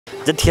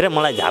जतिखेर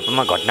मलाई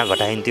झापामा घटना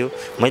घटाइन्थ्यो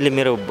मैले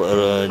मेरो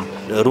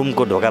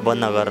रुमको ढोका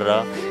बन्द गरेर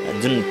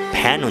जुन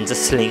फ्यान हुन्छ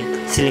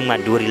सिलिङमा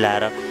डोरी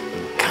लाएर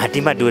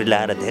घाँटीमा डोरी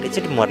लाएर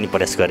धेरैचोटि मर्ने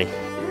प्रयास गरेँ।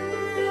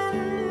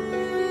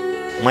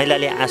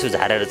 महिलाले आँसु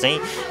झारेर चाहिँ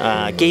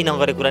केही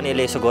नगरेको कुरा नि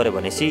यसले यसो गर्यो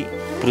भनेपछि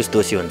पुरुष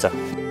दोषी हुन्छ।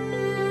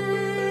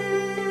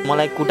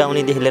 मलाई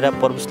कुटाउनेदेखि लिएर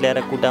प्रपुस ल्याएर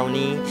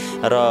कुटाउने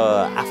र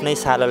आफ्नै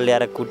सालल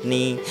ल्याएर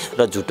कुट्ने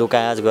र झुटो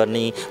कागज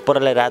गर्ने,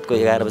 परलाई रातको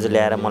 11 बजे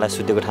ल्याएर मलाई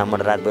सुतेको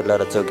ठाउँबाट रातभरि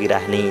ल्याएर चौकी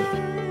राख्ने।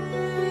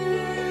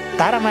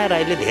 तारामाया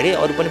राईले धेरै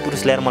अरू पनि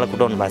पुरुष ल्याएर मलाई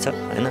कुटाउनु भएको छ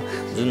हैन,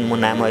 जुन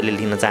म नाम अहिले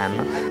लिन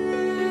चाहन्न।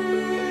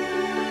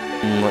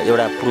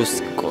 एउटा पुरुष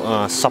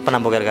सपना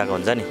बोकेर गएको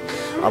हुन्छ नि,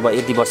 अब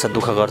यति वर्ष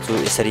दुःख गर्छु,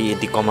 यसरी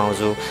यति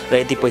कमाउँछु र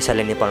यति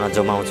पैसाले नेपालमा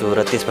जमाउँछु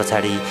र त्यस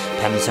पछाडि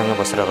फ्यामिलीसँग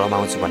बसेर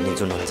रमाउँछु भन्ने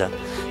जुन हुन्छ,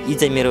 यी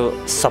चाहिँ मेरो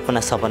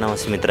सपनामा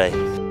सीमित रहे।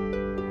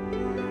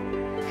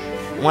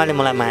 उहाँले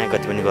मलाई माया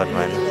कति पनि गर्नु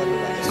भएन।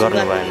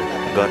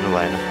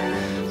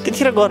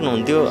 त्यतिखेर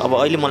गर्नुहुन्थ्यो। अब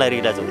अहिले मलाई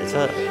रिलाज हुँदैछ,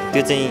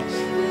 त्यो चाहिँ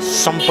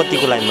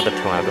सम्पत्तिको लागि मात्र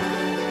थियो। उहाँको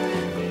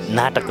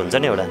नाटक हुन्छ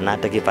नि, एउटा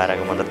नाटकीय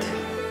पाराको मात्र थियो।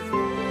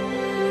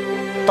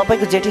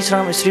 तपाईँको जेठी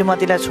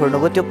श्रीमतीलाई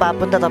छोड्नुको त्यो पाप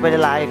पनि त तपाईँले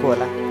लागेको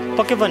होला।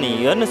 पक्कै पनि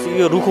हेर्नुहोस्,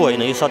 यो रुखो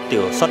होइन, यो सत्य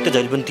हो। सत्य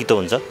जहिले पनि तितो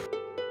हुन्छ।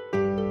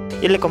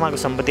 यसले कमाएको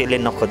सम्पत्ति यसले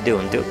नखोज्दै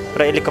हुन्थ्यो र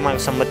यसले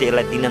कमाएको सम्पत्ति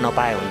यसलाई दिन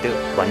नपाए हुन्थ्यो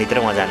भन्नेतिर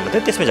उहाँ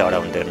जानुहुन्थ्यो, त्यसमै झगडा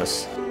हुन्थ्यो। हेर्नुहोस्,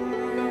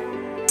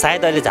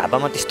 सायद अहिले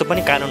झापामा त्यस्तो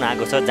पनि कानुन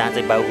आएको छ जहाँ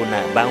चाहिँ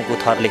बाउको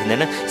थर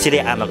लेखिँदैन, सिधै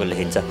आमाको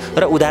लेखिन्छ।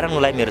 र उदाहरणको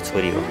लागि मेरो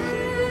छोरी हो।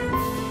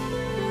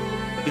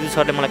 विदुत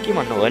सरले मलाई के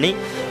भन्नुभयो भने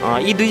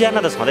यी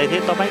दुईजना त छँदै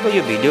थिए, तपाईँको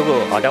यो भिडियोको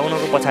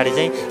हटाउनुको पछाडि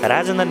चाहिँ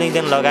राजेन्द्र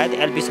लिङ्गदेन लगायत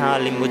एलपी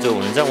शाह लिम्बू जो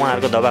हुनुहुन्छ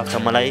उहाँहरूको दबाब छ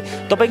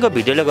मलाई। तपाईँको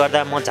भिडियोले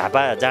गर्दा म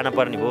झापा जान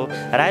पर्ने भयो।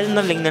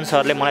 राजेन्द्र लिङ्गदेन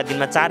सरले मलाई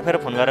दिनमा 4 फेर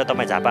फोन गरेर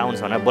तपाईँ झापा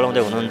आउनुहोस् भनेर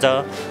बोलाउँदै हुनुहुन्छ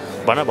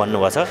भनेर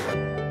भन्नुभएको छ।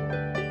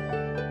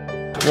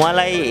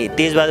 उहाँलाई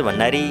तेजबहादुर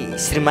भण्डारी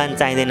श्रीमान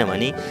चाहिँदैन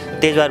भने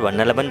तेजबहादुर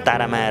भण्डारीलाई पनि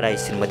तारामाया राई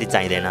श्रीमती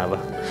चाहिँदैन। अब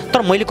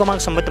तर मैले कमाएको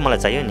सम्पत्ति मलाई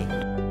चाहियो नि।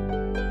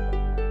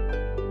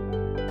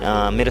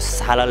 मेरो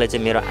सालाले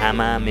चाहिँ मेरो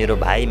आमा, मेरो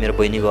भाइ, मेरो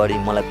बहिनीको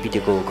अगाडि मलाई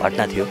पिटेको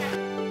घटना थियो।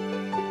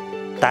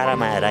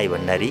 तारामाया राई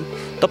भण्डारी,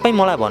 तपाईँ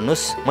मलाई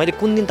भन्नुहोस् मैले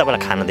कुन दिन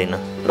तपाईँलाई खान दिन्न।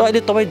 र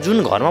अहिले तपाईँ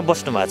जुन घरमा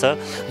बस्नु भएको छ,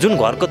 जुन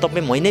घरको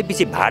तपाईँ महिनै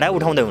पछि भाडा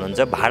उठाउँदै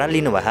हुनुहुन्छ, भाडा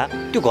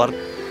लिनुभएको,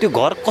 त्यो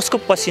घर कसको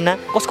पसिना,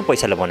 कसको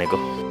पैसाले बनेको?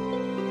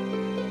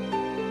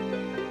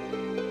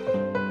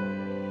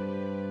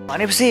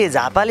 भनेपछि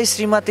झापाली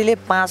श्रीमतीले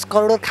 5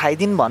 करोड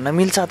खाइदिन् भन्न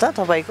मिल्छ त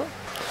तपाईँको?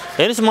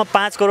 हेर्नुहोस्, म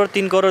 5 करोड,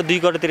 3 करोड, 2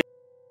 करोडतिर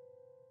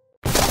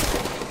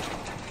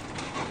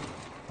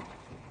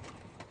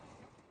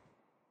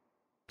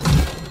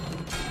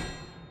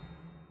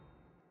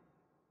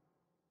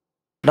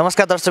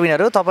नमस्कार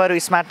दर्शकबिनहरू, तपाईँहरू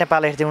स्मार्ट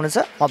नेपाल हेर्दै हुनुहुन्छ।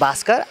 म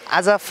भास्कर।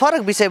 आज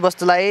फरक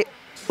विषयवस्तुलाई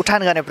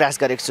उठान गर्ने प्रयास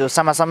गरेको छु।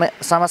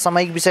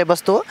 समसामयिक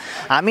विषयवस्तु हो।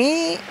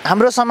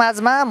 हाम्रो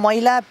समाजमा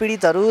महिला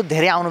पीडितहरू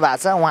धेरै आउनु भएको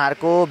छ।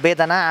 उहाँहरूको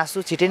वेदना, आँसु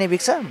छिटै नै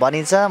बिग्छ।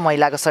 भनिन्छ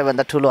महिलाको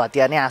सबैभन्दा ठुलो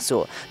हतियार नै आँसु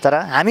हो। तर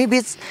हामी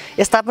बिच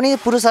यस्ता पनि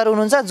पुरुषहरू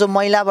हुनुहुन्छ जो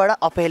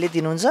महिलाबाट अपहेलित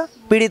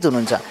दिनुहुन्छ, पीडित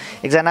हुनुहुन्छ।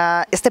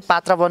 एकजना यस्तै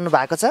पात्र बन्नु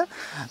भएको छ,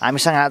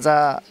 हामीसँग आज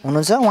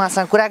हुनुहुन्छ।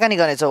 उहाँसँग कुराकानी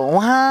गर्नेछौँ।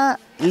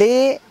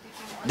 उहाँले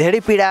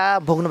धेरै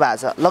पीडा भोग्नु भएको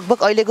छ। लगभग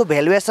अहिलेको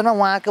भ्यालुएसनमा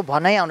उहाँको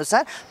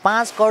भनाइअनुसार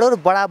 5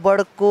 करोड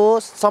बराबरको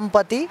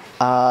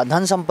सम्पत्ति,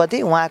 धन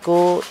सम्पत्ति उहाँको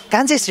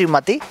कान्छी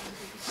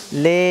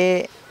श्रीमतीले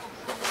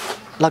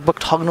लगभग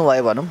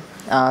ठग्नुभयो भनौँ,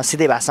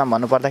 सिधै भाषामा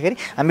भन्नुपर्दाखेरि।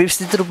 हामी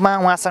विस्तृत रूपमा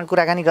उहाँसँग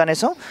कुराकानी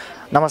गर्नेछौँ।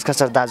 नमस्कार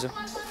सर। दाजु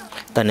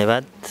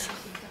धन्यवाद।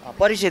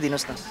 परिचय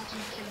दिनुहोस् न।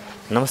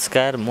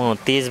 नमस्कार, म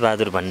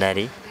तेजबहादुर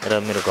भण्डारी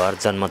र मेरो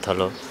घर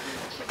जन्मथलो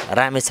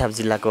रामेछाप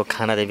जिल्लाको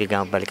खानादेवी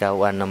गाउँपालिका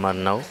वार्ड नम्बर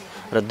 9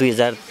 र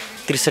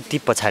 2063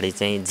 पछाडि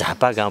चाहिँ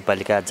झापा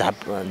गाउँपालिका,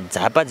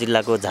 झापा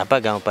जिल्लाको झापा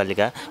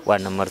गाउँपालिका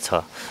वार्ड नम्बर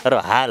 6 र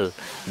हाल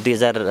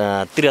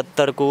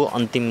 2073 को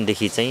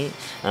अन्तिमदेखि चाहिँ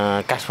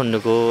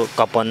काठमाडौँको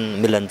कपन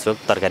मिलनचोक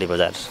तरकारी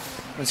बजार।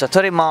 हुन्छ,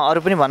 थोरै म अरू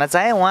पनि भन्न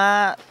चाहेँ।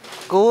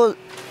 उहाँको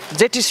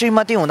जेठी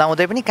श्रीमती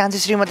हुँदाहुँदै पनि कान्छी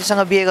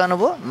श्रीमतीसँग बिहे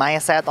गर्नुभयो।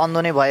 माया सायद अन्धो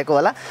नै भएको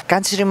होला।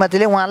 कान्छी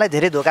श्रीमतीले उहाँलाई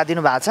धेरै धोका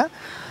दिनुभएको छ,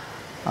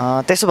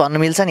 त्यसो भन्नु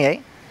मिल्छ नि है?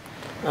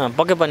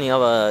 पक्कै पनि।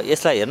 अब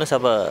यसलाई हेर्नुहोस्,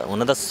 अब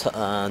हुन त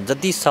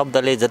जति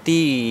शब्दले, जति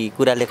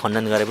कुराले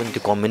खण्डन गरे पनि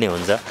त्यो कमी नै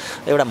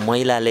हुन्छ। एउटा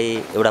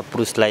महिलाले एउटा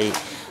पुरुषलाई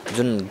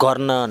जुन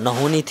गर्न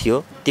नहुने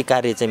थियो त्यो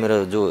कार्य चाहिँ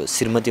मेरो जो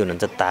श्रीमती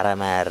हुनुहुन्छ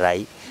तारामाया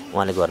राई,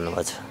 उहाँले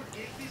गर्नुभएको छ।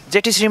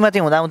 जेठी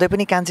श्रीमती हुँदाहुँदै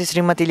पनि कान्छी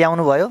श्रीमती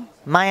ल्याउनु भयो।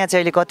 माया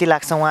चाहिँ अहिले कति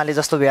लाग्छ उहाँले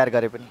जस्तो व्यवहार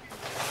गरे पनि?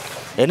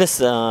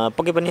 हेर्नुहोस्,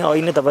 पक्कै पनि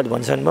अहिले नै तपाईँले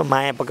भनिसक्नुभयो,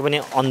 माया पक्कै पनि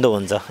अन्धो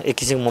हुन्छ। एक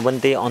किसिमको म पनि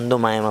त्यही अन्धो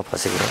मायामा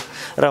फसेको हो।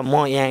 र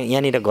म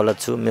यहाँनिर गलत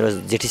छु।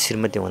 मेरो जेठी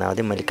श्रीमती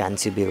हुँदाहुँदै मैले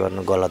कान्छी बिहे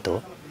गर्नु गलत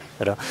हो।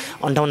 र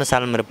 58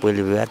 सालमा मेरो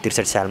पहिलो विवाह,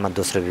 63 सालमा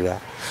दोस्रो विवाह।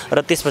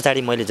 र त्यस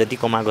पछाडि मैले जति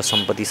कमाएको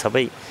सम्पत्ति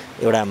सबै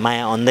एउटा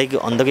माया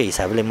अन्धकै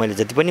हिसाबले मैले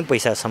जति पनि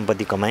पैसा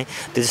सम्पत्ति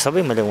कमाएँ त्यो चाहिँ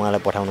सबै मैले उहाँलाई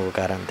पठाउनुको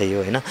कारण त्यही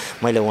हो हैन।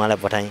 मैले उहाँलाई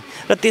पठाएँ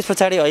र त्यस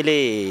पछाडि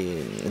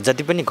अहिले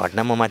जति पनि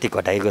घटना म माथि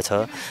घटाएको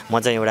छ, म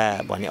चाहिँ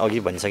एउटा अघि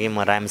भनिसकेँ,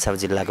 म रामेछाप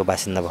जिल्लाको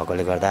बासिन्दा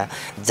भएकोले गर्दा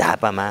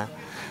झापामा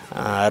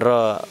र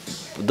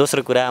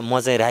दोस्रो कुरा म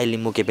चाहिँ राई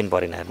लिम्बू केही पनि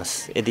परेन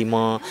हेर्नुहोस्। यदि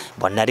म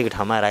भण्डारीको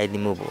ठाउँमा राई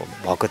लिम्बू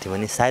भएको थियो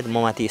भने सायद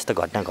म माथि यस्तो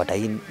घटना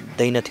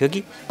घटाइँदैन थियो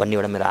कि भन्ने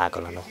एउटा मेरो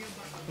आकलन हो।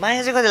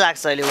 माया चाहिँ कति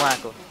लाग्छ अहिले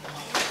उहाँको?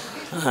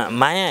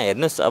 माया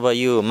हेर्नुहोस्, अब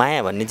यो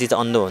माया भन्ने चिज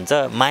अन्धो हुन्छ।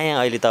 माया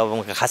अहिले त अब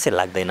मलाई खासै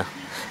लाग्दैन।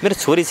 मेरो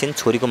छोरी छिन्,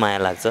 छोरीको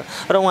माया लाग्छ।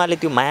 र उहाँले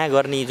त्यो माया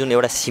गर्ने जुन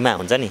एउटा सीमा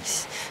हुन्छ नि,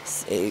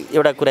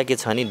 एउटा कुरा के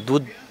छ भने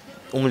दुध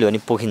उम्ल्यो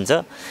भने पोखिन्छ,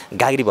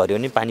 गाग्री भर्यो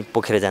भने पानी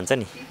पोखेर जान्छ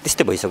नि,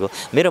 त्यस्तै भइसक्यो।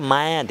 मेरो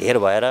माया धेर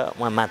भएर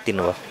उहाँ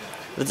मात्तिनु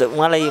भयो।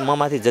 उहाँलाई म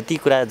माथि जति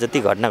कुरा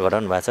जति घटना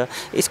घटाउनु भएको छ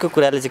यसको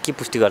कुराले चाहिँ के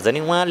पुष्टि गर्छ नि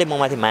उहाँले म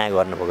माथि माया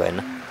गर्नुभएको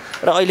होइन।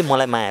 र अहिले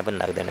मलाई माया पनि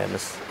लाग्दैन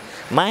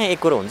हेर्नुहोस्। माया एक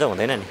कुरो हुन्छ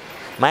हुँदैन नि,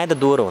 माया त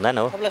दोहोरो हुँदैन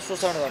हो।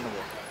 शोषण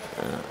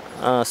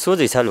गर्नुभयो, सोझ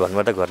हिसाबले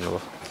भन्नुपर्दा गर्नुभयो।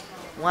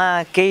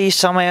 उहाँ केही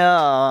समय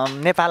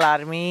नेपाल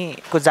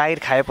आर्मीको जागिर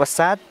खाए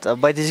पश्चात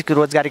वैदेशिक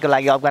रोजगारीको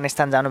लागि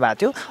अफगानिस्तान जानुभएको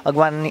थियो।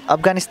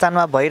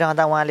 अफगानिस्तानमा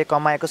भइरहँदा उहाँले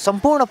कमाएको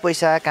सम्पूर्ण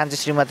पैसा कान्छी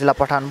श्रीमतीलाई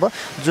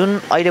पठाउनुभयो, जुन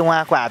अहिले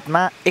उहाँको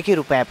हातमा 1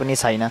 रुपैयाँ पनि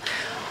छैन।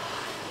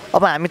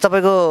 अब हामी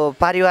तपाईँको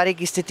पारिवारिक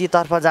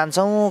स्थितितर्फ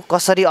जान्छौँ,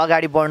 कसरी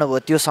अगाडि बढ्नुभयो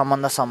त्यो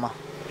सम्बन्धसम्म?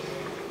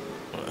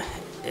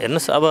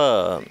 हेर्नुहोस्, अब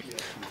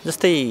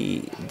जस्तै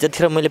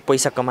जतिखेर मैले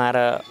पैसा कमाएर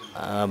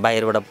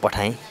बाहिरबाट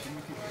पठाएँ,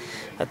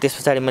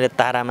 त्यस पछाडि मैले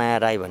तारामाया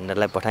राई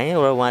भन्नेलाई पठाएँ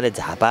र उहाँले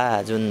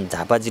झापा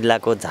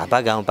जिल्लाको झापा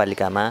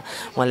गाउँपालिकामा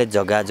उहाँले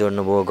जग्गा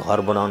जोड्नुभयो, घर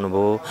बनाउनु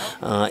भयो,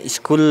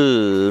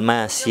 स्कुलमा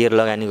सेयर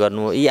लगानी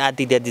गर्नुभयो, यी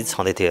आदि इत्यादि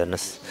छँदै थियो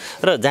हेर्नुहोस्।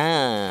 र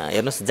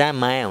जहाँ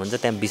माया हुन्छ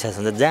त्यहाँ विश्वास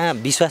हुन्छ, जहाँ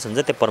विश्वास हुन्छ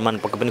त्यहाँ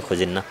प्रमाण पक्क पनि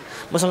खोजिन्न।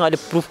 मसँग अहिले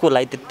प्रुफको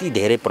लागि त्यति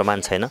धेरै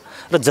प्रमाण छैन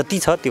र जति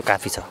छ त्यो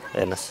काफी छ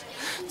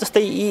हेर्नुहोस्।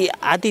 जस्तै यी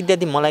आदि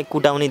इत्यादि मलाई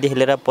कुटाउनेदेखि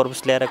लिएर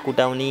पर्पस ल्याएर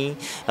कुटाउने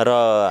र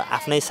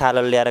आफ्नै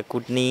सालल ल्याएर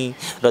कुट्ने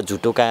र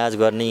झुटो कागज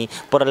गर्ने,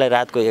 परलाई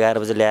रातको 11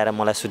 बजे ल्याएर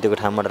मलाई सुतेको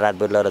ठाउँबाट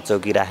रातभरि लगेर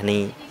चौकी राख्ने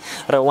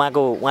र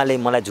उहाँले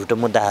मलाई झुटो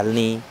मुद्दा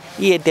हाल्ने,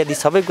 यी इत्यादि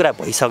सबै कुरा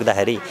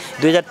भइसक्दाखेरि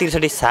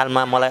 2063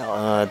 सालमा मलाई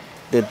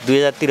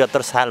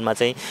 2073 सालमा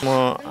चाहिँ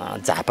म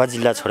झापा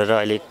जिल्ला छोडेर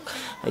अहिले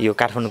यो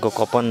काठमाडौँको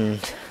कपन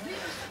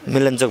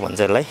मिलनचोक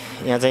भन्छ यसलाई,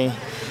 यहाँ चाहिँ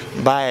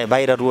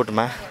बाहिर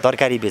रोडमा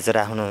तरकारी बेचेर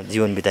आफ्नो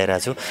जीवन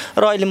बिताइरहेको छु।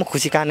 र अहिले म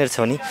खुसी कहाँनिर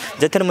छ भने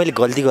जतिखेर मैले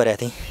गल्ती गरेको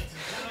थिएँ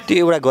त्यो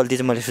एउटा गल्ती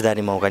चाहिँ मैले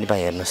सुधार्ने मौका नि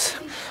पाएँ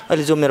हेर्नुहोस्।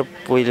 अहिले जो मेरो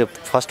पहिलो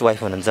फर्स्ट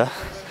वाइफ हुनुहुन्छ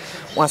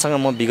उहाँसँग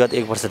म विगत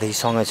 1 वर्षदेखि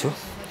सँगै छु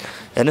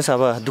हेर्नुहोस्।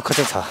 अब दुःख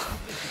चाहिँ छ,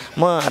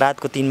 म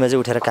रातको 3 बजे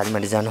उठेर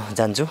कालीमाटी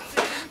जान्छु,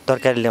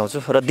 तरकारी ल्याउँछु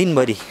र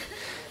दिनभरि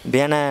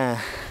बिहान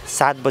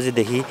 7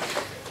 बजेदेखि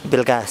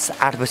बेलुका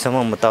 8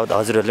 बजीसम्म म त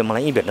हजुरहरूले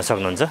मलाई यहीँ भेट्न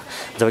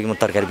सक्नुहुन्छ जबकि म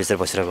तरकारी बेचेर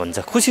बसिरहेको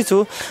हुन्छ। खुसी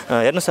छु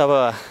हेर्नुहोस्।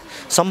 अब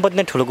सम्पत्ति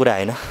नै ठुलो कुरा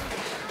होइन।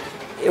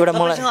 एउटा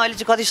मलाई अहिले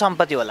चाहिँ कति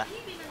सम्पत्ति होला?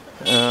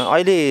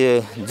 अहिले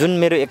जुन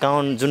मेरो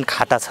एकाउन्ट जुन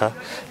खाता छ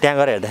त्यहाँ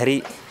गएर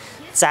हेर्दाखेरि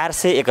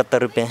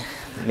 471 रुपियाँ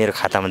मेरो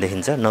खातामा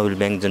देखिन्छ। नोबेल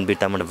ब्याङ्क जुन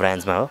बिर्तामोड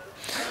ब्रान्चमा हो,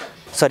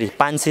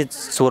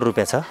 516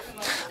 रुपियाँ छ।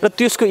 र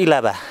त्यसको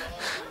इलावा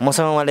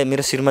मसँग उहाँले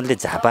मेरो श्रीमतीले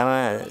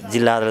झापामा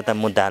जिल्ला अदालतमा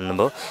मुद्दा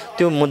हाल्नुभयो,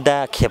 त्यो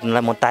मुद्दा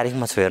खेप्नलाई म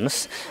तारिखमा छु हेर्नुहोस्।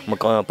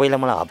 पहिला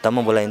मलाई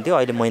हप्तामा बोलाइन्थ्यो,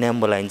 अहिले महिनामा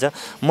बोलाइन्छ।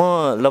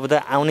 म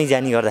लगभग आउने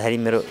जाने गर्दाखेरि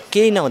मेरो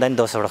केही नहुँदा नि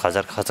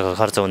 10,000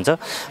 खर्च हुन्छ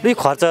र यो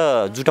खर्च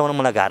जुटाउन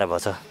मलाई गाह्रो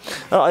भएछ।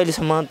 र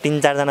अहिलेसम्म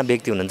 3-4 जना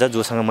व्यक्ति हुनुहुन्छ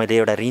जोसँग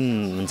मैले एउटा ऋण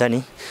हुन्छ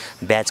नि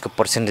ब्याजको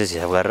पर्सेन्टेज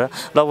हिसाब गरेर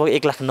लगभग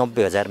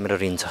 1,90,000 मेरो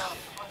ऋण छ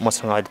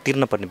मसँग अहिले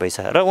तिर्न पर्ने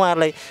पैसा। र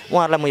उहाँहरूलाई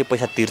म यो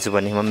पैसा तिर्छु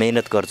भने म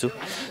मेहनत गर्छु,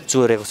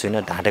 चोरेको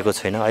छुइनँ, ढाँटेको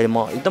छैन। अहिले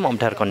म एकदम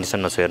अप्ठ्यारो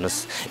कन्डिसनमा छु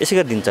हेर्नुहोस्। यसै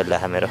गरी दिन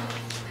चलिरहेको मेरो।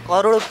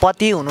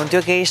 करोडपति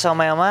हुनुहुन्थ्यो केही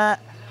समयमा,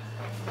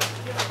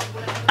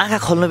 आँखा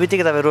खोल्नु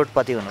बित्तिकै तपाईँ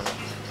रोडपति हुनुहुन्छ,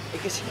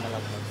 एकैछिनमा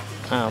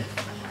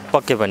लाग्छ?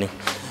 पक्कै पनि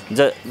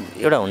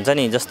एउटा हुन्छ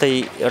नि,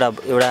 जस्तै एउटा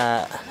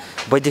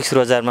वैदेशिक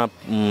रोजगारमा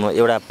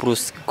एउटा पुरुष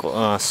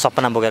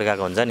सपना बोकेर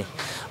गएको हुन्छ नि।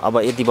 अब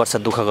यति वर्ष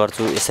दुःख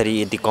गर्छु,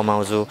 यसरी यति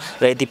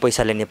कमाउँछु र यति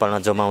पैसाले नेपालमा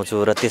जमाउँछु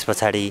र त्यस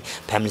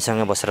पछाडि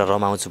फ्यामिलीसँग बसेर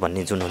रमाउँछु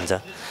भन्ने जुन हुन्छ,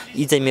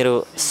 यी चाहिँ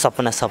मेरो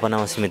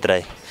सपनामा सीमित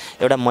रहे।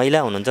 एउटा महिला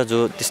हुनुहुन्छ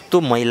जो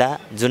त्यस्तो महिला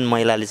जुन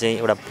महिलाले चाहिँ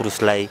एउटा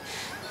पुरुषलाई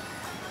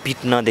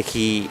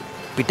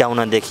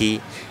पिटाउनदेखि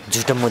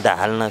झुटो मुद्दा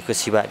हाल्नको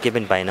सिवा केही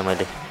पनि पाइनँ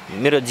मैले।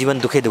 मेरो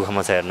जीवन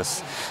दुःखमा छ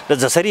हेर्नुहोस्। र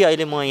जसरी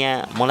अहिले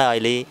मलाई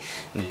अहिले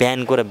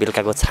बिहानको र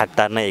बेलुकाको छाक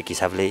तार्न एक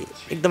हिसाबले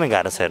एकदमै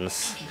गाह्रो छ हेर्नुहोस्।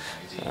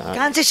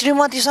 कान्छी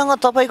श्रीमतीसँग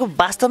तपाईँको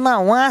वास्तवमा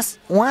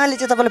उहाँले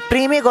चाहिँ तपाईँलाई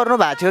प्रेमै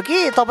गर्नुभएको थियो कि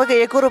तपाईँको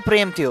एकरो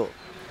प्रेम थियो?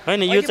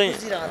 होइन, यो चाहिँ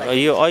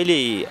यो अहिले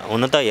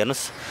हुन त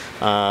हेर्नुहोस्,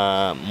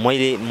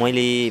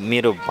 मैले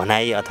मेरो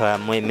भनाइ अथवा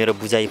मेरो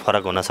बुझाइ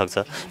फरक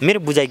हुनसक्छ। मेरो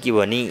बुझाइ के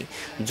भने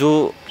जो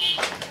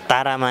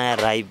तारामाया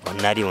राई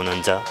भण्डारी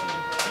हुनुहुन्छ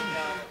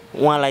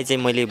उहाँलाई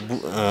चाहिँ मैले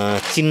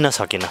चिन्न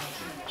सकिनँ।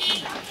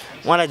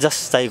 उहाँलाई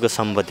जस चाहिएको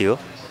सम्पत्ति हो,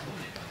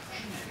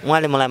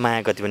 उहाँले मलाई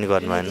माया कति पनि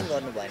गर्नु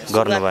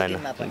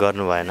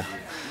भएन।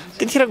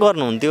 त्यतिखेर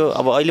गर्नुहुन्थ्यो।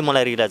 अब अहिले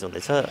मलाई रियलाइज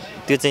हुँदैछ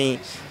त्यो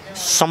चाहिँ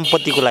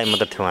सम्पत्तिको लागि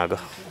मात्र थियो। उहाँको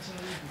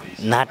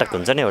नाटक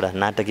हुन्छ नि, एउटा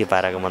नाटकीय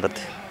पाराको मात्र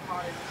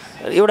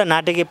थियो। एउटा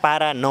नाटकीय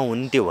पारा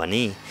नहुन्थ्यो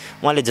भने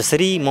उहाँले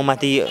जसरी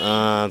ममाथि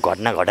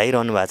घटना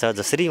घटाइरहनु भएको छ,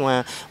 जसरी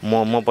उहाँ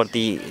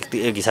मप्रति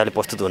एक हिसाबले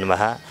प्रस्तुत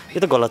हुनुभएको, यो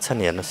त गलत छ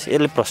नि। हेर्नुहोस्,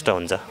 यसले प्रष्ट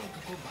हुन्छ।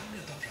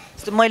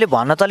 मैले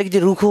भन्न त अलिकति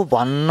रुखो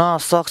भन्न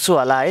सक्छु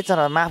होला है,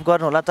 तर माफ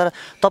गर्नु होला, तर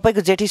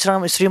तपाईँको जेठी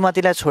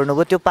श्रीमतीलाई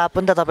छोड्नुभयो, त्यो पाप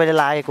पनि त तपाईँले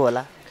लागेको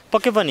होला।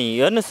 पक्कै पनि।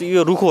 हेर्नुहोस्,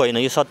 यो रुखो होइन,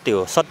 यो सत्य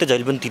हो। सत्य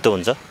जहिले पनि तितो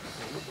हुन्छ।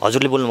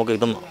 हजुरले बोल्नुभएको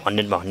एकदम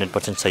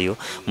 100% सही हो।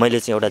 मैले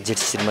चाहिँ एउटा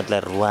जेठी श्रीमतीलाई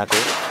रुवाएको,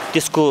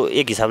 त्यसको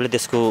एक हिसाबले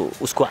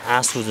उसको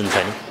आँसु जुन छ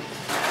नि,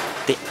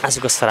 त्यही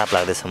आँसुको श्राप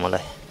लाग्दैछ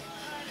मलाई।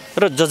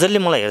 र जसले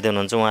मलाई हेर्दै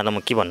हुनुहुन्छ उहाँलाई म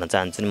के भन्न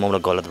चाहन्छु नि,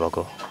 मबाट गलत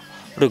भएको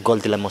र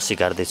गल्तीलाई म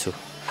स्वीकार्दैछु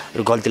र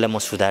गल्तीलाई म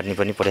सुधार्ने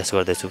पनि प्रयास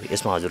गर्दैछु।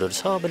 यसमा हजुरहरू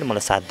सबैले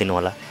मलाई साथ दिनु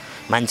होला।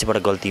 मान्छेबाट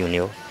गल्ती हुने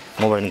हो,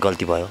 मबाट नि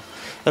गल्ती भयो।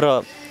 र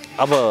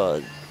अब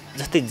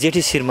जस्तै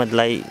जेठी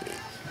श्रीमतीलाई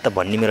त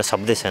भन्ने मेरो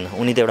शब्दै छैन।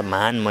 उनी त एउटा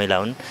महान महिला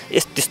हुन्।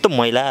 त्यस्तो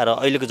महिला र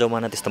अहिलेको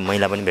जमाना त्यस्तो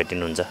महिला पनि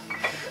भेटिनुहुन्छ।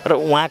 र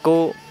उहाँको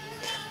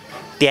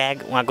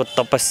त्याग, उहाँको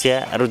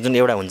तपस्या र जुन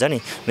एउटा हुन्छ नि,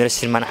 मेरो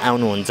श्रीमान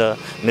आउनुहुन्छ,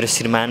 मेरो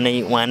श्रीमान नै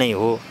उहाँ नै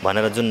हो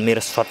भनेर जुन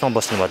मेरो स्वतमा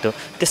बस्नुभएको थियो,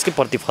 त्यसकै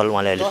प्रतिफल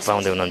उहाँले अहिले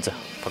पाउँदै हुनुहुन्छ।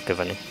 पक्कै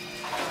पनि।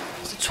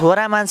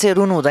 छोरा मान्छे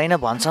रुनु हुँदैन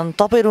भन्छन्,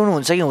 तपाईँ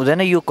रुनुहुन्छ कि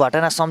हुँदैन? यो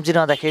घटना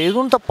सम्झिरहँदाखेरि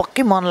रुनु त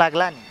पक्कै मन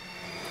लाग्ला नि।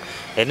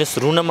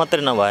 हेर्नुहोस्, रुन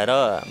मात्रै नभएर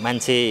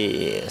मान्छे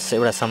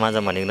एउटा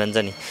समाजमा भनेको रहन्छ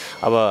नि,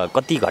 अब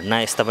कति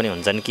घटना यस्ता पनि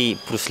हुन्छन्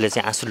कि पुरुषले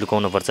चाहिँ आँसु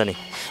लुकाउनुपर्छ नि।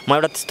 म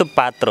एउटा त्यस्तो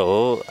पात्र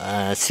हो।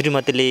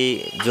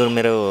 श्रीमतीले जो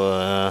मेरो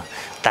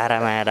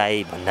तारामाया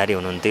राई भण्डारी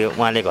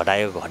हुनुहुन्थ्यो, उहाँले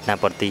घटाएको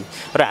घटनाप्रति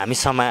र हामी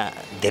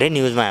धेरै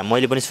न्युजमा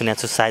मैले पनि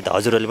सुनेको छु, सायद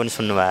हजुरहरूले पनि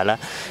सुन्नुभयो होला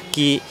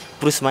कि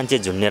पुरुष मान्छे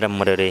झुन्नेर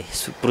मऱ्यो रे,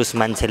 पुरुष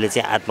मान्छेले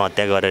चाहिँ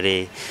आत्महत्या गर्यो रे,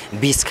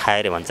 विष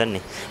खायो रे भन्छन् नि।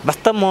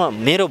 वास्तव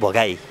मेरो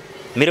भगाइ,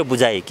 मेरो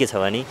बुझाइ के छ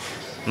भने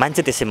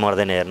मान्छे त्यसै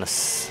मर्दैन। हेर्नुहोस्,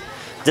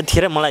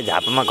 जतिखेर मलाई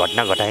झापामा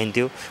घटना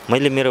घटाइन्थ्यो,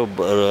 मैले मेरो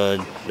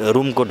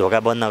रुमको ढोका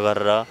बन्द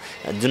गरेर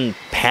जुन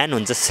फ्यान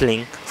हुन्छ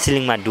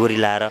सिलिङमा डोरी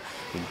लाएर,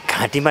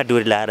 घाँटीमा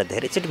डोरी लाएर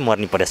धेरैचोटि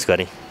मर्ने प्रयास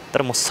गरेँ,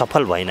 तर म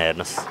सफल भइनँ।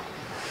 हेर्नुहोस्,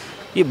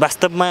 यो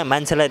वास्तवमा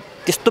मान्छेलाई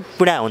त्यस्तो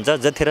पीडा हुन्छ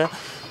जतिखेर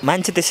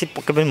मान्छे त्यसै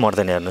पक्कै पनि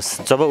मर्दैन।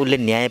 हेर्नुहोस्, जब उसले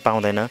न्याय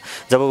पाउँदैन,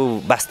 जब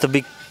ऊ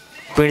वास्तविक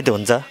पीडित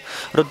हुन्छ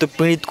र त्यो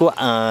पीडितको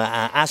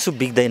आँसु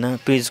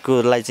बिग्दैन,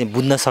 पीडितकोलाई चाहिँ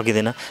बुझ्न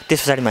सकिँदैन,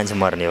 त्यस पछाडि मान्छे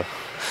मर्ने हो।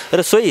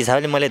 र सोही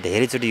हिसाबले मैले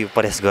धेरैचोटि यो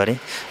प्रयास गरेँ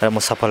र म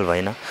सफल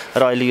भइनँ।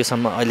 र अहिले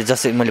अहिले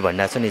जसरी मैले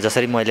भनिरहेको छु नि,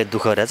 जसरी मैले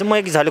दुःख गरिरहेको छु, म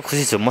एक हिसाबले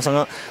खुसी छु।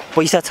 मसँग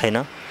पैसा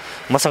छैन,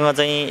 मसँग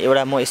चाहिँ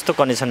एउटा म यस्तो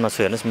कन्डिसनमा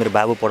छु। हेर्नुहोस्, मेरो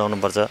बाबु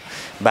पढाउनुपर्छ,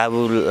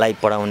 बाबुलाई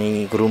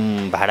पढाउने,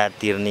 रुम भाडा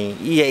तिर्ने,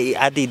 यी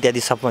आदि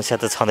इत्यादि समस्या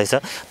त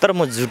छँदैछ, तर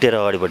म जुटेर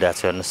अगाडि बढिरहेको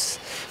छु।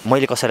 हेर्नुहोस्,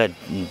 मैले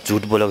कसैलाई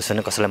झुट बोलेको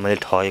छैन, कसैलाई मैले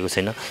ठगेको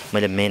छैन,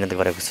 मैले मेहनत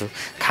गरेको छु,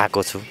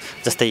 खाएको छु।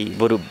 जस्तै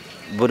बरु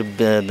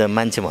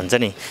मान्छे भन्छ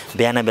नि,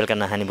 बिहान बेलुका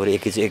नखाने बरु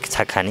एक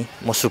छाक खाने,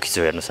 म सुखी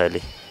छु। हेर्नुहोस्, अहिले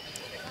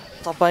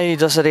तपाईँ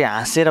जसरी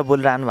हाँसेर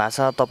बोलिरहनु भएको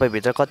छ,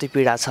 तपाईँभित्र कति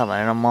पीडा छ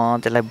भनेर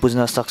म त्यसलाई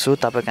बुझ्न सक्छु।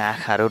 तपाईँको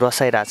आँखाहरू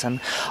रसाइरहेछन्।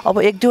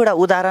 अब एक दुईवटा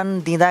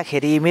उदाहरण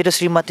दिँदाखेरि, मेरो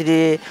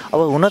श्रीमतीले अब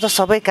हुन त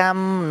सबै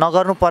काम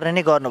नगर्नु पर्ने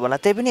नै गर्नु होला,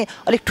 त्यही पनि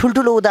अलिक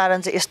ठुल्ठुलो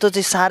उदाहरण चाहिँ यस्तो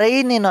चाहिँ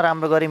साह्रै नै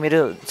नराम्रो गरी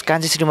मेरो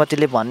कान्छी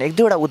श्रीमतीले भन्ने एक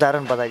दुईवटा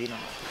उदाहरण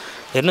बताइदिनु।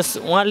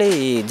 हेर्नुहोस्,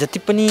 उहाँले जति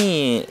पनि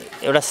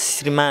एउटा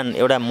श्रीमान,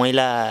 एउटा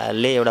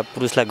महिलाले एउटा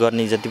पुरुषलाई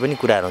गर्ने जति पनि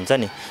कुराहरू हुन्छ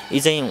नि, यी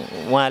चाहिँ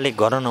उहाँले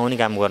गर्न नहुने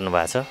काम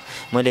गर्नुभएको छ।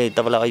 मैले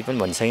तपाईँलाई अहिले पनि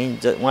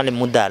भनिसकेँ, उहाँले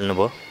मुद्दा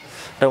हाल्नुभयो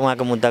र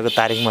उहाँको मुद्दाको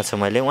तारिखमा छु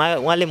मैले।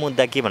 उहाँले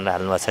मुद्दा के भनेर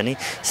हाल्नुभएको छ नि,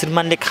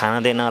 श्रीमानले खान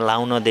दिएन,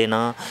 लाउन दिएन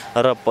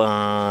र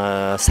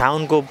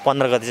साउनको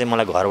 15 गते चाहिँ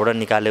मलाई घरबाट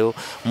निकाल्यो,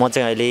 म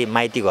चाहिँ अहिले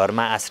माइती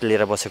घरमा आश्रय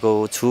लिएर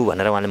बसेको छु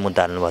भनेर उहाँले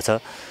मुद्दा हाल्नुभएको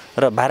छ।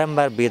 र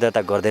बारम्बार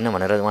बेदर्ता गर्दैन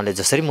भनेर उहाँले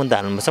जसरी मुद्दा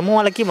हाल्नुभएको छ, म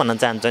उहाँलाई के भन्न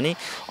चाहन्छु नि,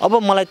 अब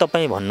मलाई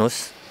तपाईँ भन्नुहोस्,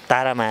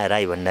 तारामाया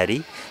राई भण्डारी,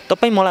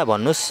 तपाईँ मलाई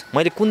भन्नुहोस्,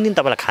 मैले कुन दिन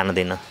तपाईँलाई खान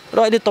दिएन? र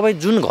अहिले तपाईँ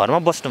जुन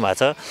घरमा बस्नु भएको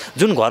छ,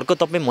 जुन घरको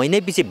तपाईँ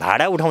महिनैपछि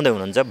भाडा उठाउँदै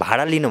हुनुहुन्छ,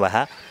 भाडा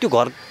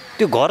लिनुभएको,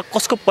 त्यो घर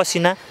कसको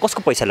पसिना,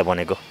 कसको पैसाले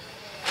बनेको?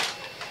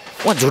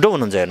 उहाँ झुटो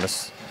हुनुहुन्छ।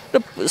 हेर्नुहोस्,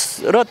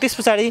 र त्यस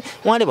पछाडि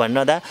उहाँले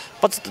भनिरहँदा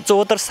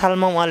 74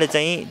 सालमा उहाँले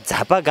चाहिँ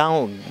झापा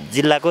गाउँ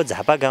जिल्लाको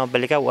झापा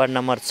गाउँपालिका वार्ड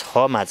नम्बर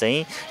 6 मा चाहिँ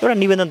एउटा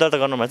निवेदन दर्ता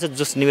गर्नुभएको छ,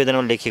 जस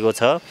निवेदनमा लेखेको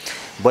छ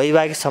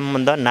वैवाहिक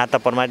सम्बन्ध नाता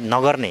प्रमाणित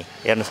नगर्ने।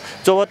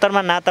 हेर्नुहोस्, 74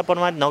 मा नाता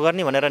प्रमाणित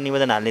नगर्ने भनेर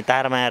निवेदन हाल्ने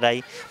तारामाया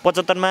राई,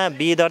 75 मा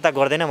बिहे दर्ता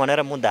गर्दैन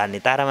भनेर मुद्दा हाल्ने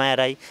तारामाया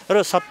राई,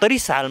 र 70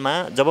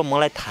 सालमा जब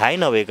मलाई थाहै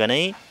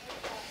नभइकनै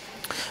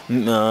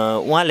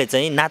उहाँले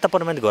चाहिँ नाता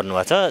प्रमाणित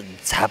गर्नुभएको छ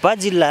झापा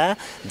जिल्ला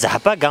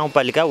झापा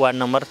गाउँपालिका वार्ड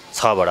नम्बर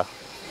 6 बाट।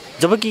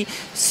 जबकि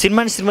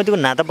श्रीमान श्रीमतीको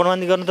नाता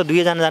प्रमाणित गर्नु त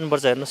 2 जना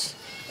जानुपर्छ। हेर्नुहोस्,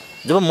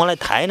 जब मलाई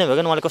थाहै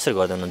नभइकन उहाँले कसरी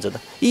गर्दै हुनुहुन्छ त?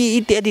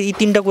 यी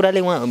तीनटा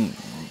कुराले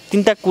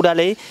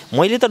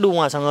मैले त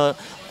उहाँसँग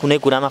कुनै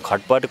कुरामा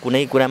खटपट,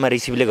 कुनै कुरामा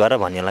रिसिभले गरेर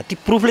भन्ने होला, ती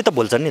प्रुफले त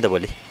बोल्छन् नि त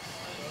भोलि।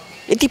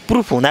 यति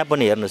प्रुफ हुँदा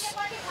पनि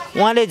हेर्नुहोस्,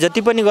 उहाँले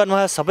जति पनि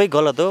गर्नुभयो सबै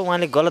गलत हो।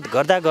 उहाँले गलत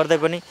गर्दै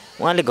पनि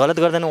उहाँले गलत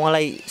गर्दैन,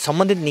 उहाँलाई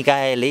सम्बन्धित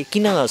निकायले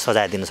किन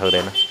सजाय दिन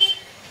सक्दैन?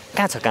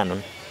 कहाँ छ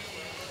कानुन?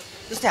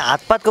 जस्तै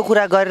हातपातको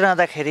कुरा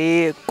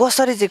गरिरहँदाखेरि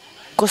कसरी चाहिँ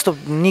कस्तो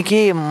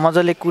निकै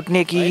मजाले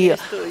कुट्ने कि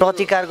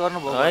प्रतिकार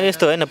गर्नुभयो?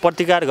 यस्तो होइन,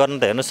 प्रतिकार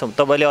गर्नु त हेर्नुहोस्,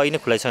 तपाईँले अहिले नै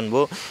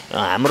खुलाइसक्नुभयो।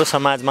 हाम्रो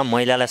समाजमा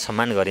महिलालाई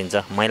सम्मान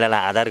गरिन्छ,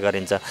 महिलालाई आदर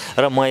गरिन्छ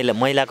र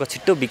महिलाको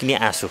छिट्टो बिक्ने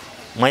आँसु,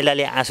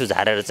 महिलाले आँसु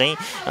झारेर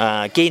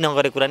चाहिँ केही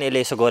नगरेको कुरा नि यसले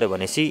यसो गर्यो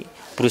भनेपछि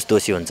पुरुष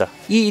दोषी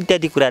हुन्छ। यी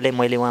इत्यादि कुराले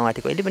मैले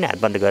उहाँमाथि कहिले पनि हात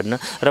बन्द गरिनँ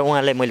र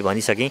उहाँलाई मैले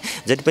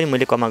भनिसकेँ जति पनि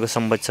मैले कमाएको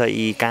सम्पत्ति छ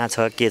यी कहाँ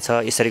छ के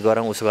छ यसरी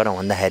गरौँ उसो गरौँ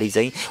भन्दाखेरि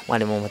चाहिँ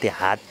उहाँले ममाथि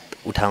हात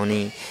उठाउने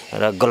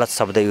र गलत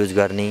शब्द युज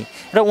गर्ने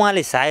र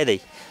उहाँले सायदै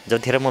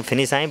जतिखेर म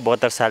फिनिस आएँ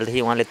 72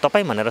 सालदेखि उहाँले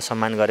तपाईँ भनेर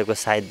सम्मान गरेको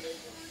सायद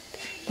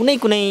कुनै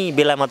कुनै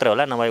बेला मात्र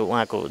होला, नभए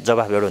उहाँको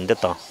जवाफ एउटा हुन्थ्यो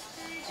त,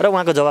 र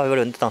उहाँको जवाफ एउटा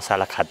हुन्थ्यो त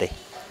साला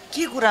खाते।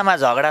 के कुरामा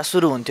झगडा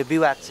सुरु हुन्थ्यो,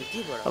 विवाद चाहिँ के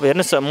भयो? अब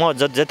हेर्नुहोस्, म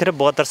जतिखेर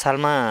 72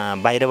 सालमा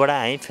बाहिरबाट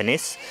आएँ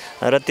फिनिस,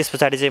 र त्यस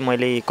पछाडि चाहिँ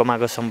मैले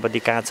कमाएको सम्पत्ति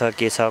कहाँ छ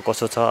के छ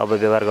कसो छ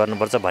अब व्यवहार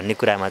गर्नुपर्छ भन्ने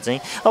कुरामा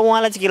चाहिँ अब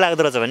उहाँलाई चाहिँ के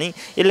लाग्दो रहेछ भने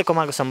यसले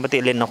कमाएको सम्पत्ति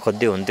यसले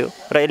नखोज्दै हुन्थ्यो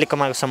र यसले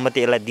कमाएको सम्पत्ति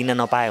यसलाई दिन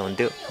नपाए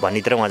हुन्थ्यो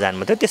भन्नेतिर उहाँ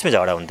जानुभएको थियो, त्यसमै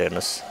झगडा हुन्थ्यो।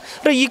 हेर्नुहोस्,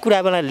 र यी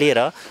कुरालाई लिएर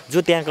जो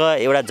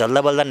त्यहाँको एउटा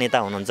जल्दाबल्दा नेता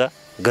हुनुहुन्छ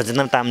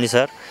गजेन्द्र ताम्नी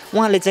सर,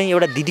 उहाँले चाहिँ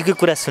एउटा दिदीको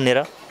कुरा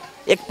सुनेर,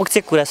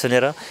 एकपक्षीय कुरा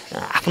सुनेर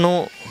आफ्नो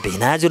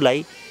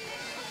भेनाजुलाई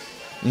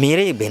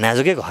मेरै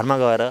भेनाजुकै घरमा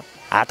गएर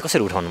हात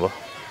कसरी उठाउनु भयो,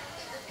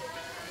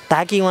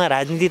 ताकि उहाँ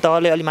राजनीति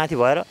तहले अलि माथि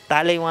भएर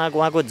ताले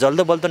उहाँको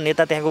जल्दो बल्दो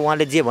नेता त्यहाँको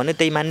उहाँले जे भन्यो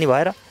त्यही मान्ने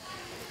भएर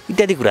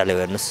इत्यादि कुराले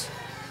हेर्नुहोस्।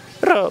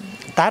 र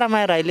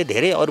तारामाया राईले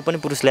धेरै अरू पनि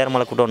पुरुष ल्याएर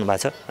मलाई कुटाउनु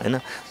भएको छ होइन,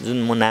 जुन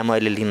म नाम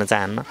अहिले लिन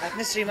चाहन्न।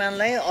 आफ्नो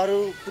श्रीमानलाई अरू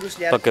पुरुष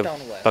ल्याएर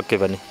कुटाउनु भयो? पक्कै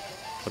पनि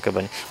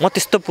म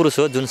त्यस्तो पुरुष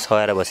हो जुन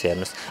सहेर बसेँ।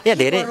 हेर्नुहोस्, यहाँ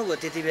धेरै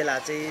त्यति बेला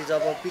चाहिँ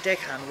जब पिटाइ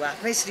खानुभयो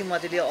आफ्नै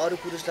श्रीमतीले अरू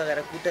पुरुष लगाएर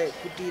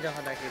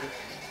कुटिरहँदाखेरि?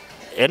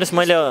 हेर्नुहोस्,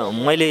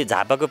 मैले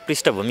झापाको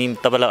पृष्ठभूमि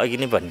तपाईँलाई अघि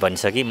नै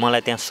भनिसकेँ,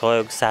 मलाई त्यहाँ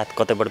सहयोग साथ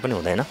कतैबाट पनि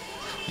हुँदैन,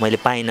 मैले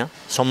पाइनँ।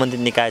 सम्बन्धित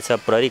निकाय छ,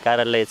 प्रहरी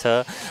कार्यालय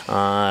छ,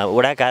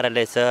 वडा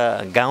कार्यालय छ,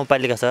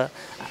 गाउँपालिका छ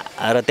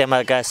र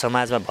त्यहाँका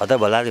समाजमा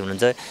भद्रभलाले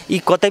हुनुहुन्छ, यी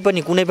कतै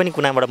पनि कुनै पनि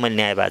कुनाबाट मैले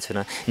न्याय पाएको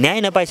छुइनँ। न्याय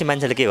नपाएपछि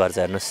मान्छेले के गर्छ?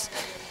 हेर्नुहोस्,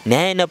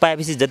 न्याय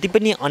नपाएपछि जति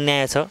पनि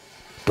अन्याय छ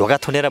ढोका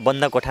थुनेर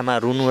बन्द कोठामा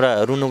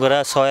रुनुको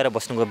र सहेर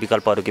बस्नुको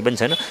विकल्पहरू केही पनि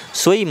छैन,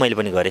 सोही मैले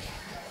पनि गरेँ।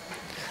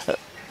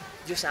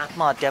 जस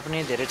आत्महत्या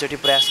पनि धेरैचोटि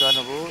प्रयास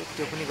गर्नुभयो,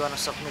 त्यो पनि गर्न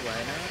सक्नु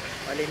भएन,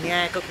 अहिले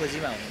न्यायको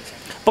खोजीमा हुनुहुन्छ?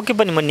 पक्कै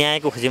पनि म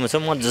न्यायको खोजीमा छु।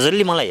 म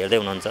जसले मलाई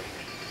हेर्दै हुनुहुन्छ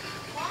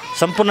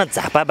सम्पूर्ण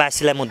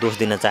झापावासीलाई म दोष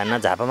दिन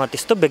चाहन्न। झापामा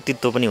त्यस्तो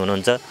व्यक्तित्व पनि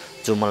हुनुहुन्छ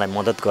जो मलाई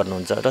मद्दत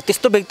गर्नुहुन्छ र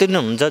त्यस्तो व्यक्ति पनि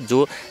हुनुहुन्छ जो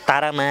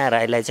तारामाया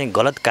राईलाई चाहिँ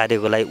गलत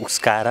कार्यको लागि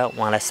उस्काएर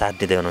उहाँलाई साथ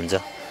दिँदै हुनुहुन्छ।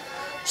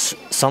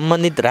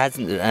 सम्बन्धित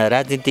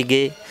राजनीतिज्ञ,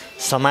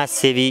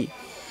 समाजसेवी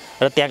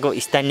र त्यहाँको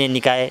स्थानीय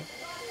निकाय,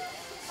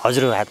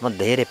 हजुरहरूको हातमा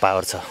धेरै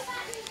पावर छ।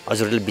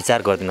 हजुरहरूले विचार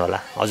गरिदिनु होला,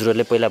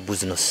 हजुरहरूले पहिला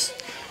बुझ्नुहोस्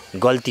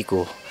गल्तीको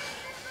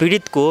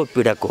पीडितको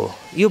पीडाको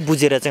यो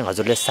बुझेर चाहिँ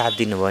हजुरले साथ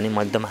दिनुभयो भने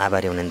म एकदम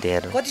आभारी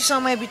हुनुहुन्थ्यो। कति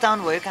समय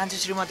बिताउनु भयो कान्छी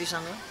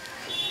श्रीमतीसँग?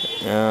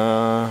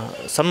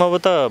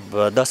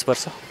 सम्भवतः 10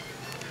 वर्ष।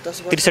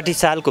 63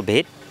 सालको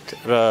भेट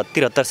र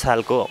 73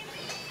 सालको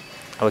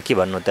अब के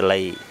भन्नु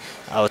त्यसलाई,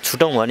 अब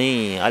छुटौँ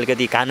भने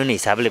अलिकति कानुनी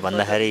हिसाबले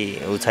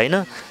भन्दाखेरि ऊ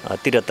छैन।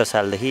 73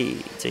 सालदेखि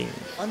चाहिँ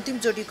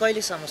अन्तिमचोटि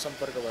कहिलेसम्म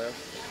सम्पर्क भयो,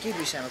 के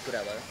विषयमा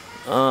कुरा भयो?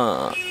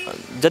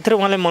 जतिखेर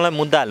उहाँले मलाई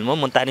मुद्दा हाल्नुभयो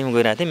म तारिखमा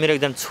गइरहेको थिएँ। मेरो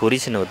एकजना छोरी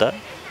छिन् उता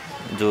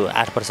जो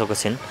 8 वर्षको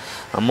छिन्।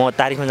 म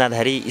तारिखमा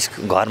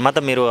जाँदाखेरि घरमा त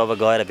मेरो अब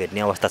गएर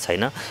भेट्ने अवस्था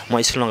छैन, म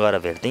स्कुलमा गएर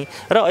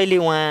भेट्थेँ। र अहिले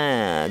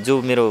उहाँ जो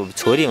मेरो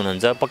छोरी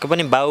हुनुहुन्छ, पक्कै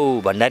पनि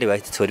बाउ भण्डारी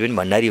भएको छोरी पनि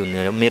भण्डारी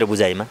हुनु मेरो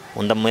बुझाइमा,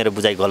 हुन त मेरो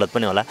बुझाइ गलत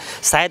पनि होला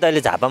सायद।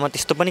 अहिले झापामा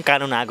त्यस्तो पनि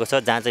कानुन आएको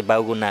छ जहाँ चाहिँ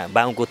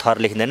बाउको थर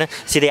लेखिँदैन,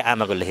 सिधै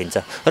आमाको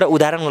लेखिन्छ। र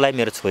उदाहरणको लागि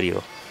मेरो छोरी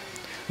हो,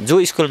 जो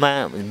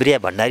स्कुलमा बिरिया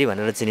भण्डारी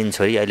भनेर चिनिन्छ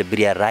छोरी अहिले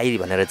बिरिया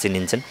राई भनेर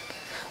चिनिन्छन्,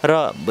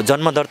 र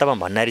जन्म दर्तामा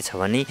भण्डारी छ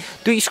भने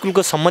त्यो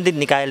स्कुलको सम्बन्धित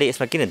निकायले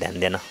यसमा किन ध्यान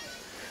दिएन?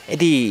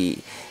 यदि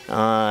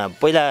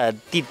पहिला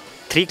ती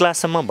 3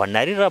 क्लाससम्म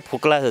भण्डारी र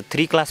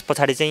 3 क्लास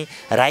पछाडि चाहिँ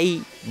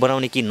राई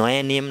बनाउने कि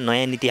नयाँ नियम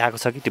नयाँ नीति आएको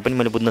छ कि त्यो पनि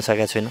मैले बुझ्न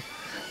सकेको छैन।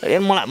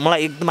 मलाई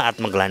एकदम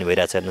आत्मग्लानी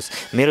भइरहेको छ।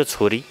 हेर्नुहोस्, मेरो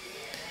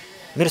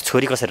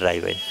छोरी कसरी राई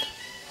भइन्?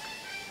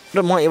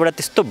 र म एउटा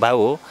त्यस्तो बाउ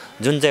हो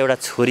जुन चाहिँ एउटा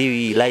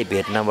छोरीलाई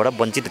भेट्नबाट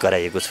वञ्चित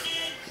गराइएको छु।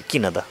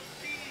 किन त?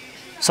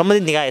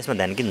 सम्बन्धित निकाय यसमा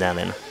ध्यान किन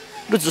जाँदैन?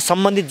 र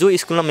सम्बन्धित जो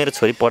स्कुलमा मेरो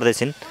छोरी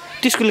पढ्दैछिन्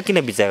त्यो स्कुलले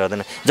किन विचार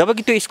गर्दैन?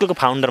 जबकि त्यो स्कुलको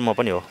फाउन्डर म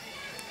पनि हो।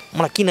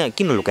 मलाई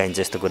किन लुकाइन्छ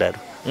यस्तो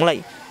कुराहरू? मलाई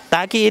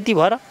ताकि यति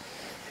भएर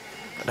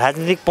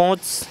राजनीतिक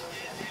पहुँच,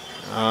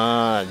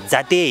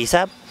 जातीय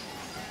हिसाब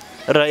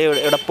र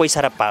एउटा पैसा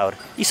र पावर,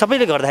 यी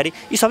सबैले गर्दाखेरि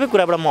यी सबै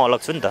कुराबाट म अलग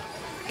छु नि त।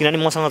 किनभने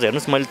मसँग चाहिँ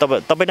हेर्नुहोस्, मैले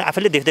तपाईँले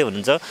आफैले देख्दै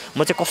हुनुहुन्छ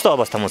म चाहिँ कस्तो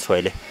अवस्थामा छु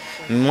अहिले।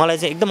 मलाई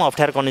चाहिँ एकदम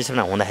अप्ठ्यारो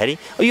कन्डिसनमा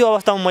हुँदाखेरि यो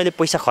अवस्थामा मैले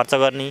पैसा खर्च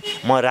गर्ने,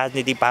 म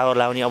राजनीति पावर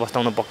लाउने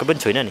अवस्थामा पक्कै पनि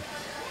छुइनँ नि।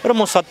 र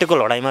म सत्यको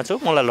लडाइँमा छु,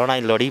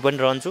 मलाई लडी पनि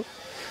रहन्छु।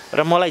 र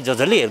मलाई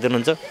जसले हेर्दै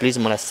हुनुहुन्छ प्लिज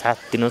मलाई साथ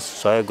दिनुहोस्,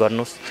 सहयोग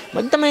गर्नुहोस्। म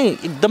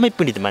एकदमै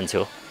पीडित मान्छे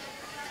हो।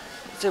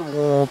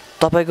 चाहिँ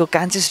तपाईँको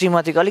कान्छी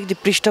श्रीमतीको अलिकति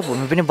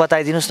पृष्ठभूमि पनि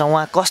बताइदिनुहोस् न,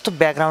 उहाँ कस्तो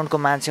ब्याकग्राउन्डको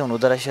मान्छे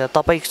हुनुहुँदो रहेछ,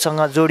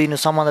 तपाईँसँग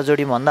सम्बन्ध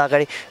जोडिनुभन्दा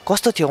अगाडि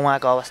कस्तो थियो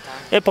उहाँको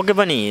अवस्था? पक्कै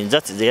पनि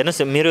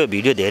हेर्नुहोस्, मेरो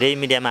भिडियो धेरै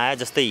मिडियामा आयो।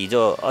 जस्तै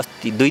हिजो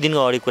अस्ति 2 दिनको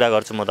अगाडि कुरा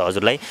गर्छु म त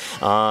हजुरलाई,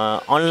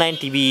 अनलाइन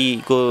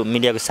टिभीको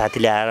मिडियाको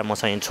साथीले आएर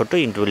मसँग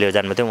छोटो इन्टरभ्यू लिएर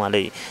जानुभएको थियो।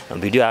 उहाँले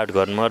भिडियो आउट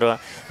गर्नुभयो र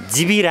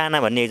जीबी राणा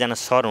भन्ने एकजना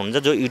सर हुनुहुन्छ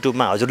जो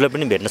युट्युबमा हजुरले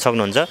पनि भेट्न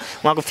सक्नुहुन्छ।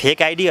 उहाँको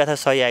फेक आइडी अथवा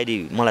सही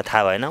आइडी मलाई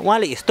थाहा भएन।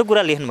 उहाँले यस्तो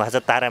कुरा लेख्नु भएको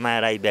छ, तारामाया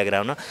राई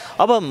ब्याकग्राउन्ड।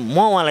 अब म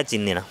उहाँलाई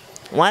चिन्दिनँ।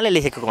 उहाँले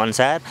लेखेको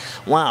अनुसार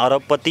उहाँ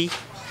अरबपति,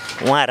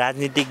 उहाँ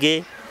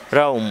राजनीतिज्ञ र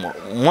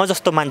म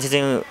जस्तो मान्छे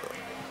चाहिँ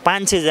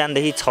 500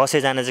 जनादेखि 600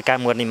 जना चाहिँ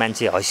काम गर्ने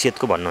मान्छे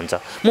हैसियतको भन्नुहुन्छ।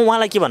 म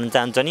उहाँलाई के भन्न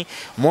चाहन्छु नि,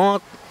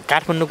 म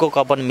काठमाडौँको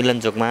कपन मिलन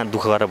चोकमा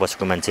दुःख गरेर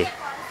बसेको मान्छे।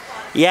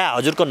 या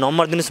हजुरको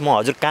नम्बर दिनुहोस्, म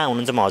हजुर कहाँ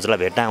हुनुहुन्छ म हजुरलाई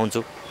भेट्न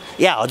आउँछु,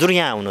 या हजुर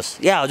यहाँ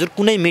आउनुहोस्, या हजुर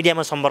कुनै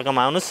मिडियामा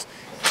सम्पर्कमा आउनुहोस्,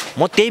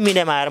 म त्यही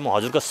मिडियामा आएर म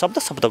हजुरको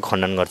शब्दको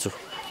खण्डन गर्छु।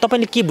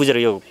 तपाईँले के बुझेर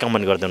यो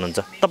कमेन्ट गर्दै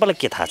हुनुहुन्छ? तपाईँलाई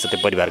के थाहा छ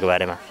त्यो परिवारको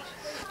बारेमा?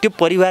 त्यो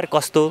परिवार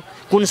कस्तो,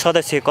 कुन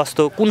सदस्य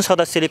कस्तो, कुन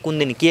सदस्यले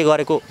कुन दिन के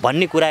गरेको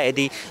भन्ने कुरा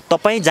यदि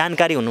तपाईँ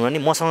जानकारी हुनुभयो भने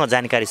मसँग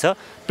जानकारी छ।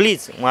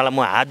 प्लिज उहाँलाई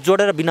म हात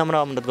जोडेर विनम्र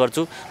अनुरोध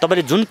गर्छु,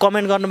 तपाईँले जुन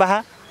कमेन्ट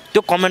गर्नुभयो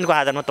त्यो कमेन्टको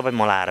आधारमा तपाईँ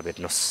मलाई आएर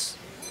भेट्नुहोस्।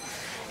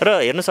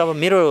 र हेर्नुहोस्, अब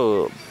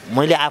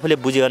मैले आफूले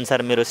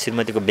बुझेअनुसार मेरो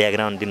श्रीमतीको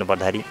ब्याकग्राउन्ड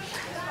दिनुपर्दाखेरि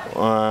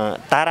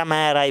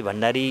तारामाया राई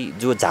भण्डारी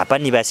जो झापा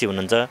निवासी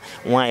हुनुहुन्छ,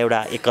 उहाँ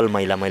एउटा एकल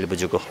महिला मैले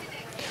बुझेको,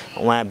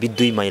 उहाँ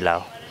विधुवी महिला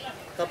हो।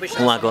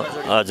 उहाँको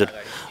हजुर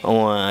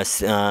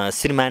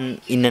श्रीमान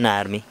इन्डियन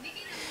आर्मी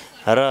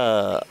र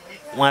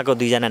उहाँको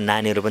 2 जना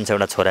नानीहरू पनि छ,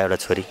 एउटा छोरा एउटा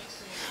छोरी।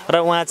 र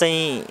उहाँ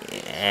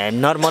चाहिँ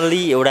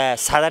नर्मल्ली एउटा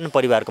साधारण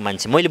परिवारको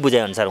मान्छे मैले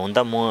बुझाएअनुसार। हुन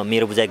त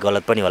मेरो बुझाइ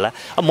गलत पनि होला।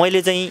 अब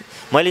मैले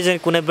चाहिँ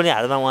कुनै पनि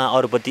हालमा उहाँ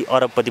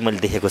अरबपति मैले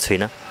देखेको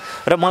छुइनँ।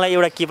 र मलाई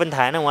एउटा के पनि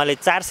थाहा छैन, उहाँले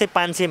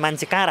 400-500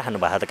 मान्छे कहाँ राख्नु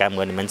भएको त काम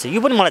गर्ने मान्छे, यो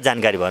पनि मलाई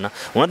जानकारी भएन।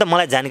 हुन त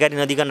मलाई जानकारी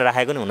नदिकन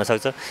राखेको नि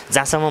हुनसक्छ।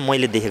 जहाँसम्म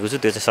मैले देखेको छु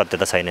त्यो चाहिँ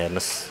सत्यता छैन।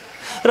 हेर्नुहोस्,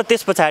 र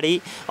त्यस पछाडि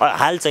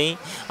हाल चाहिँ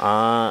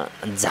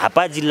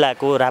झापा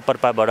जिल्लाको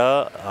रापरपाबाट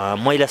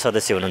महिला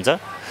सदस्य हुनुहुन्छ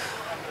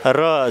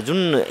र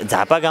जुन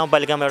झापा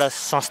गाउँपालिकामा एउटा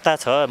संस्था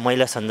छ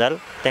महिला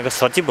सञ्जाल, त्यहाँको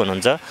सचिव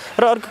हुनुहुन्छ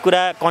र अर्को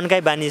कुरा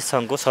कन्काई वाणिज्य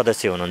सङ्घको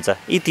सदस्य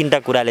हुनुहुन्छ। यी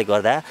 3टा कुराले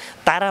गर्दा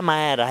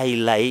तारामाया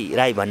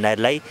राई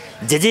भण्डारीलाई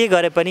जे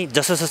गरे पनि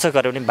जसो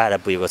गरे पनि बाधा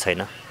पुगेको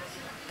छैन।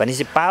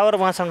 भनेपछि पावर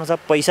उहाँसँग छ,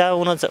 पैसा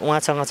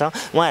उहाँसँग छ,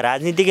 उहाँ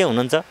राजनीतिकै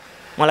हुनुहुन्छ।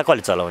 मलाई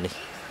कसले चलाउने,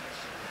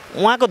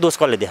 उहाँको दोष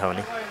कसले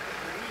देखाउने?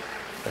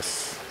 बस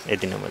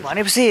यति नै।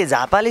 भनेपछि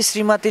झापाले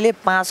श्रीमतीले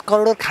 5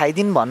 करोड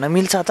खाइदिन् भन्न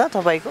मिल्छ त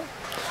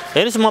तपाईँको?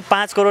 हेर्नुहोस्, म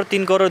 5 करोड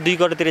 3 करोड 2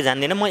 करोडतिर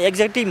जान्दिनँ। म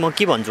एक्ज्याक्टली म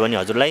के भन्छु भने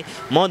हजुरलाई,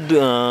 म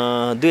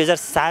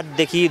 2007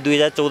 देखि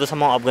 2014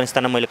 सम्म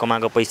अफगानिस्तानमा मैले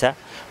कमाएको पैसा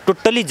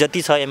टोटली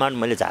जति छ एमाउन्ट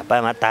मैले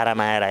झापामा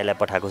तारामाया राईलाई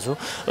पठाएको छु।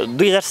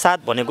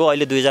 2007 भनेको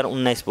अहिले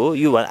 2019 भयो।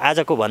 यो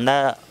आजको भन्दा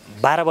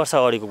 12 वर्ष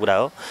अगाडिको कुरा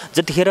हो।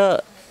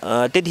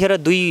 त्यतिखेर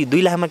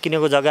 2 लाखमा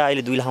किनेको जग्गा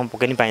अहिले 2 लाखमा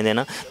पक्कै नि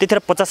पाइँदैन। त्यतिखेर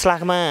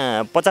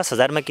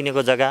 50,000मा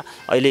किनेको जग्गा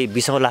अहिले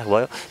 20 लाख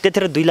भयो।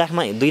 त्यतिखेर 2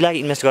 लाख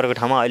इन्भेस्ट गरेको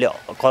ठाउँमा अहिले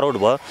करोड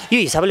भयो। यो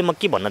हिसाबले म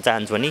के भन्न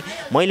चाहन्छु भने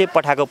मैले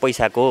पठाएको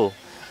पैसाको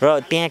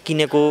र त्यहाँ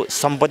किनेको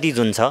सम्पत्ति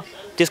जुन छ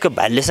त्यसको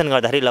भ्यालुएसन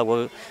गर्दाखेरि लगभग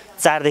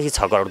 4 देखि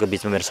 6 करोडको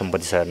बिचमा मेरो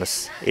सम्पत्ति छ।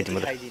 हेर्नुहोस्, यति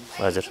मात्र।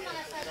 हजुर,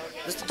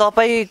 जस्तो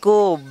तपाईँको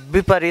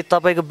विपरीत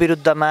तपाईँको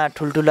विरुद्धमा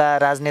ठुल्ठुला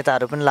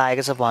राजनेताहरू पनि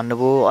लागेको छ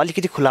भन्नुभयो,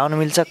 अलिकति खुलाउनु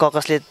मिल्छ?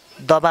 कसले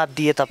दबाब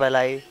दिए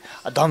तपाईँलाई,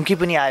 धम्की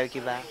पनि आयो कि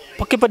बा?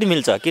 पक्कै पनि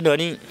मिल्छ,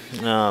 किनभने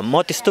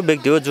म त्यस्तो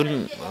व्यक्ति हो जुन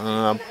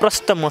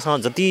प्रष्ट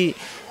मसँग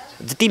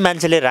जति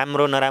मान्छेले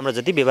राम्रो नराम्रो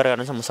जति व्यवहार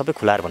गर्नुहुन्छ म सबै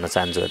खुलाएर भन्न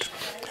चाहन्छु।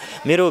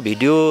 मेरो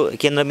भिडियो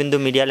केन्द्रबिन्दु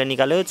मिडियाले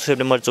निकाल्यो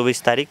सेप्टेम्बर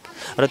 24 तारिक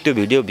र त्यो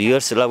भिडियो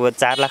भ्युअर्स लगभग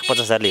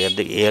 4,50,000ले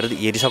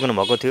हेरिसक्नु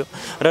भएको थियो।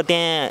 र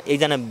त्यहाँ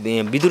एकजना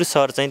विदुर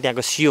सर चाहिँ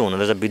त्यहाँको सिओ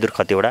हुनुहुँदो रहेछ, विदुर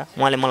खतिवडा।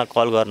 उहाँले मलाई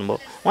कल गर्नुभयो।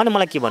 उहाँले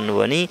मलाई के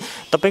भन्नुभयो भने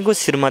तपाईँको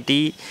श्रीमती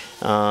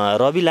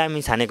रवि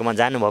लामिछानेकोमा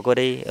जानुभएको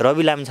रे।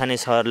 रवि लामिछाने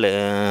सरले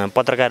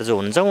पत्रकार जो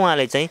हुनुहुन्छ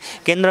उहाँले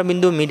चाहिँ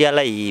केन्द्रबिन्दु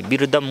मिडियालाई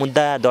विरुद्ध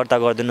मुद्दा दर्ता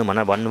गरिदिनु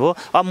भनेर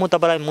भन्नुभयो। अब म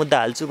तपाईँलाई मुद्दा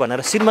हाल्छु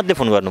भनेर श्रीमतीले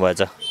फोन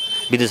गर्नुभएछ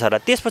विदुर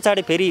सरलाई। त्यस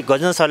पछाडि फेरि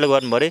गजेन्द्र सरले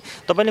गर्नुभयो अरे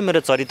तपाईँले मेरो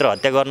चरित्र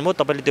हत्या गर्नुभयो,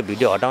 तपाईँले त्यो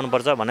भिडियो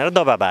हटाउनुपर्छ भनेर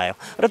दबाब आयो।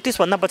 र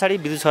त्यसभन्दा पछाडि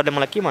विदुर सरले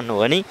मलाई के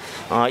भन्नुभयो भने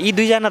यी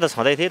 2 जना त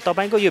छँदै थिए,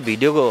 तपाईँको यो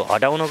भिडियोको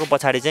हटाउनको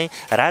पछाडि चाहिँ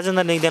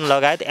राजेन्द्र लिङ्गदेन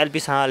लगायत एलपी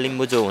शाह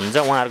लिम्बू जो हुन्छ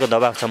उहाँहरूको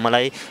दबाब छ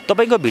मलाई।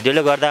 तपाईँको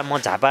भिडियोले गर्दा म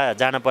झापा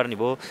जान पर्ने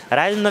भयो।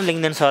 राजेन्द्र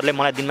लिङ्गदेन सरले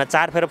मलाई दिनमा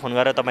 4 फेर फोन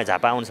गरेर तपाईँ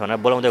झापा आउनुहोस् भनेर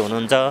बोलाउँदै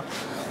हुनुहुन्छ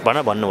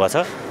भनेर भन्नुभएको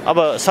छ।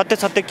 अब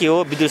सत्य के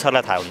हो विदुर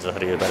सरलाई थाहा हुन्छ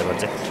सर यो बारेमा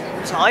चाहिँ।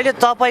 अहिले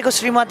तपाईँको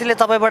श्रीमतीले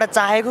तपाईँबाट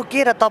चाहेको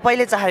के र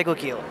तपाईँले चाहेको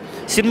के हो?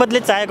 श्रीमतीले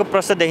चाहेको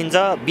प्रश्न देखिन्छ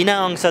बिना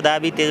अंश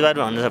दाबी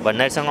तेजबहादुर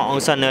भण्डारीसँग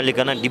अंश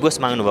नलिकन डिभोर्स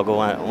माग्नुभएको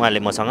उहाँले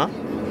मसँग।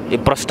 यो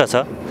प्रष्ट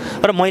छ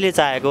र मैले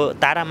चाहेको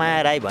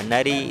तारामाया राई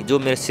भण्डारी जो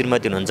मेरो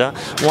श्रीमती हुनुहुन्छ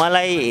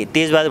उहाँलाई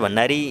तेजबहादुर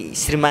भण्डारी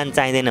श्रीमान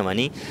चाहिँदैन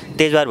भने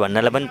तेजबहादुर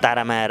भण्डारीलाई पनि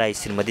तारामाया राई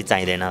श्रीमती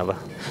चाहिँदैन अब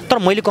तर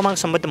मैले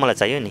कमाएको सम्पत्ति मलाई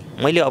चाहियो नि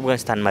मैले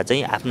अफगानिस्तानमा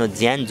चाहिँ आफ्नो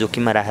ज्यान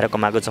जोखिममा राखेर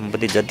कमाएको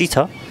सम्पत्ति जति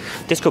छ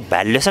त्यसको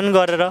भ्यालुएसन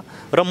गरेर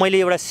र मैले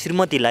एउटा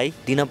श्रीमतीलाई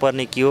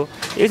दिनुपर्ने के हो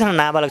एकजना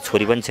नाबालक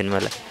छोरी पनि छिन्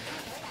मलाई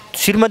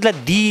श्रीमतीलाई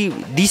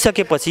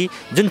दिइसकेपछि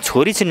जुन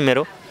छोरी छिन्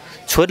मेरो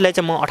छोरीलाई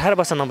चाहिँ म 18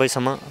 वर्ष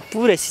नभएसम्म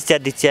पुरै शिक्षा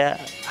दीक्षा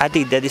आदि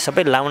इत्यादि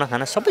सबै लाउन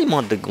खान सबै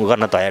म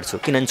गर्न तयार छु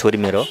किनभने छोरी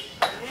मेरो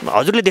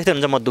हजुरले देख्दै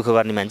हुनुहुन्छ म दुःख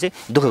गर्ने मान्छे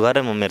दुःख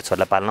गरेर म मेरो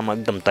छोरीलाई पाल्न म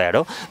एकदम तयार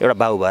हो एउटा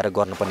बाबु भएर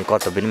गर्नुपर्ने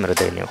कर्तव्य पनि मेरो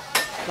त्यही नै हो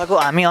लगभग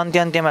हामी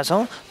अन्त्यमा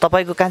छौँ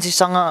तपाईँको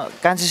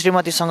कान्छी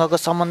श्रीमतीसँगको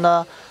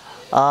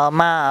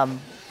सम्बन्धमा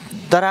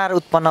दरार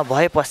उत्पन्न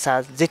भए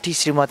पश्चात जेठी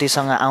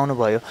श्रीमतीसँग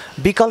आउनुभयो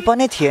विकल्प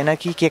नै थिएन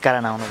कि के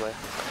कारण आउनुभयो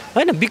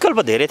होइन विकल्प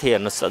धेरै थिए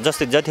हेर्नुहोस्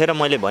जस्तै जतिखेर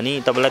मैले भने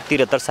तपाईँलाई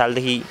 73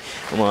 सालदेखि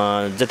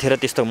जतिखेर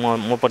त्यस्तो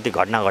मप्रति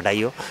घटना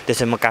घटाइयो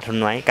त्यसै म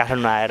काठमाडौँ आएँ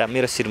काठमाडौँ आएर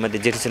मेरो श्रीमती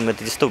जेठी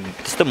श्रीमती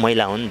त्यस्तो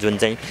महिला हुन् जुन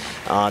चाहिँ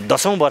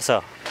 10औं वर्ष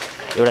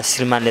एउटा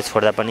श्रीमानले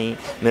छोड्दा पनि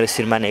मेरो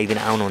श्रीमान एक दिन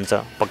आउनुहुन्छ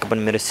पक्कै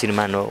पनि मेरो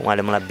श्रीमान हो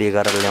उहाँले मलाई बिहे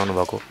गरेर ल्याउनु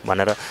भएको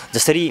भनेर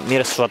जसरी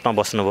मेरो स्वतमा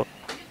बस्नुभयो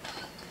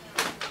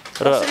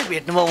र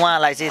भेट्नुभयो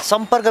उहाँलाई चाहिँ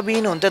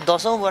सम्पर्कविहीन हुन्थ्यो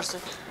 10औं वर्ष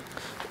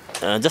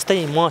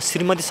जस्तै म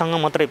श्रीमतीसँग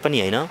मात्रै पनि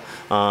होइन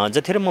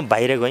जतिखेर म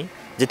बाहिर गएँ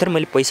जतिखेर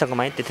मैले पैसा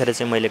कमाएँ त्यतिखेर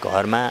चाहिँ मैले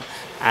घरमा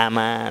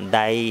आमा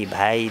दाई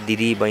भाइ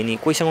दिदी बहिनी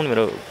कोहीसँग पनि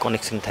मेरो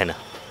कनेक्सन थिएन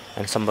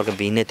अनि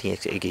सम्पर्कविहीन नै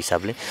थिएँ एक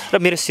हिसाबले र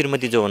मेरो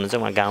श्रीमती जो हुनुहुन्छ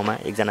उहाँ गाउँमा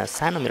एकजना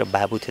सानो मेरो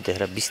बाबु थियो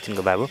त्यतिखेर 20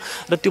 दिनको बाबु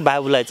र त्यो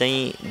बाबुलाई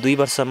चाहिँ 2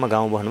 वर्षसम्म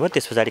गाउँ बस्नुभयो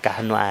त्यस पछाडि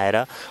काठमाडौँ आएर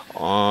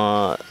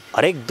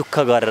हरेक दुःख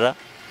गरेर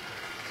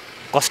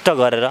कष्ट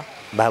गरेर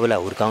बाबुलाई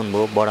हुर्काउनु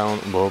भयो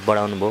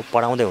बढाउनु भयो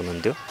पढाउँदै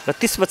हुनुहुन्थ्यो र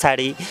त्यस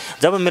पछाडि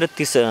जब मेरो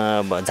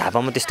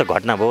झापामा त्यस्तो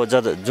घटना भयो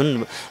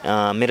जुन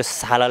मेरो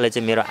सालाले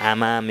चाहिँ मेरो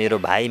आमा मेरो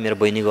भाइ मेरो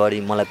बहिनीको अगाडि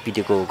मलाई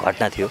पिटेको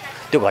घटना थियो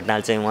त्यो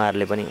घटनाले चाहिँ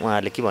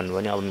उहाँहरूले के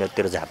भन्नुभयो भने अब मेरो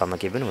तेरो झापामा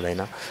केही पनि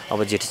हुँदैन अब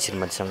जेठी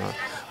श्रीमतीसँग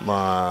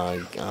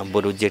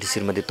बरु जेठी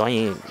श्रीमती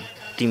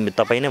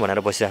तपाईँ नै भनेर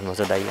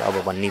बसिराख्नुहुन्छ दाइ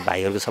अब भन्ने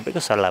भाइहरूको सबैको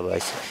सल्लाह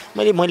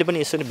भएपछि मैले पनि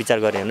यसो नै विचार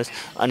गरेँ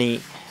हेर्नुहोस् अनि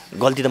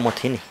गल्ती त म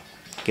थिएँ नि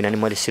किनभने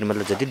मैले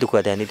श्रीमतीलाई जति दुःख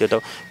दिएँ नि त्यो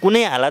त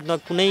कुनै हालतमा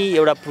कुनै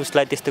एउटा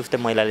पुरुषलाई त्यस्तै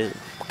महिलाले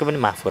पक्कै पनि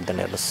माफ गर्दैन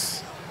हेर्नुहोस्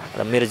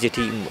र मेरो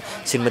जेठी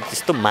श्रीमती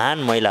त्यस्तो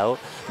महान महिला हो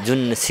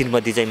जुन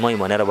श्रीमती चाहिँ मै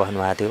भनेर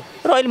बस्नुभएको थियो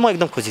र अहिले म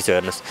एकदम खुसी छु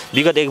हेर्नुहोस्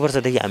विगत 1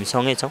 वर्षदेखि हामी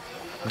सँगै छौँ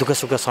दुःख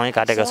सुख सँगै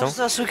काटेका छौँ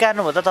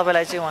स्वीकार्नु भयो त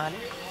तपाईँलाई चाहिँ उहाँले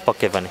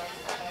पक्कै पनि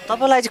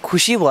तपाईँलाई चाहिँ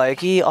खुसी भयो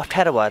कि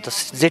अप्ठ्यारो भयो त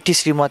जेठी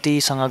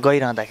श्रीमतीसँग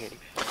गइरहँदाखेरि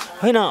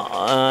होइन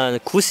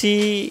खुसी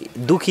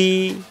दुखी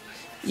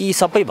यी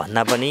सबै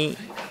भन्दा पनि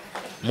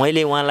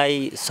मैले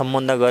उहाँलाई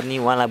सम्बन्ध गर्ने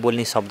उहाँलाई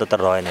बोल्ने शब्द त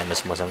रहेन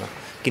हेर्नुहोस् मसँग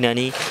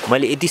किनभने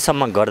मैले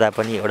यतिसम्म गर्दा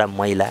पनि एउटा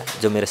महिला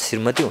जो मेरो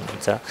श्रीमती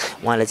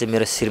हुनुहुन्छ उहाँले चाहिँ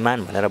मेरो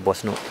श्रीमान भनेर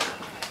बस्नु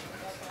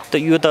त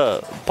यो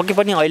त पक्कै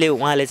पनि अहिले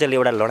उहाँले चाहिँ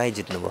एउटा लडाइँ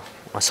जित्नुभयो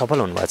उहाँ सफल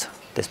हुनुभएको छ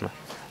त्यसमा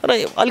र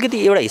अलिकति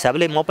एउटा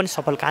हिसाबले म पनि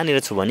सफल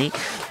कहाँनिर छु भने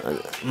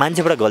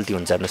मान्छेबाट गल्ती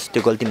हुन्छ हेर्नुहोस्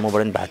त्यो गल्ती मबाट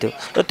पनि भएको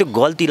थियो र त्यो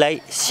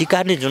गल्तीलाई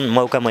स्वीकार्ने जुन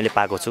मौका मैले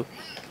पाएको छु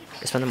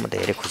यसमा चाहिँ म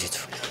धेरै खुसी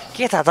छु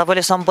के थाहा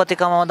तपाईँले सम्पत्ति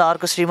कमाउँदा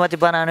अर्को श्रीमती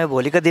बनाउने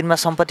भोलिको दिनमा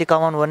सम्पत्ति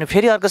कमाउनु भने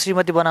फेरि अर्को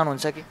श्रीमती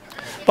बनाउनुहुन्छ कि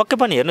पक्कै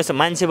पनि हेर्नुहोस्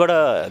मान्छेबाट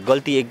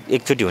गल्ती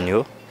एकचोटि हुने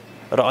हो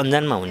र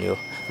अन्जानमा हुने हो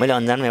मैले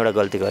अन्जानमा एउटा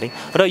गल्ती गरेँ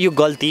र यो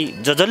गल्ती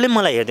जसले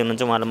मलाई हेर्दै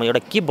हुनुहुन्छ उहाँलाई म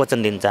एउटा के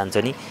वचन दिन चाहन्छु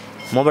नि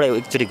मबाट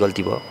एकचोटि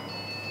गल्ती भयो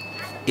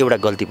एउटा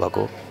गल्ती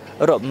भएको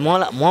र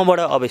मबाट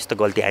अब यस्तो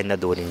गल्ती आइन्दा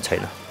दोहोरिनु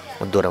छैन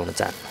म दोहोऱ्याउन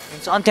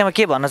चाहन्छु अन्त्यमा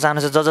के भन्न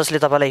चाहनुहुन्छ जसले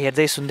तपाईँलाई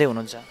हेर्दै सुन्दै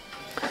हुनुहुन्छ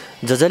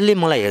जसले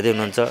मलाई हेर्दै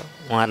हुनुहुन्छ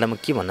उहाँहरूलाई म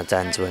के भन्न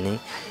चाहन्छु भने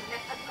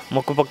म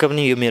पक्कै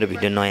पनि यो मेरो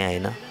भिडियो नयाँ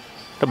होइन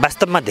र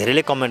वास्तवमा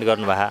धेरैले कमेन्ट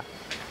गर्नुभयो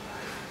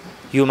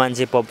यो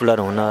मान्छे पपुलर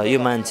हुन यो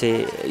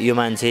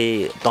मान्छे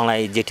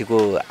तँलाई जेठीको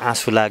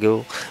आँसु लाग्यो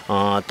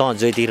तँ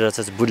जोइतिर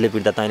रहेछस् बुढले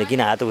पिट्दा तैँले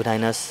किन हात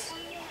उठाइनस्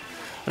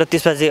र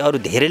त्यसपछि अरू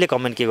धेरैले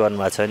कमेन्ट के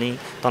गर्नुभएको छ नि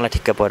तँलाई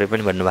ठिक्क पऱ्यो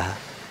पनि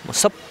भन्नुभयो म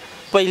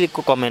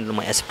सबैको कमेन्ट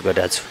म एक्सेप्ट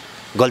गरिरहेको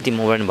छु गल्ती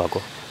मबाट पनि भएको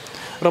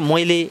र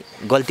मैले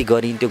गल्ती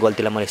गरेँ त्यो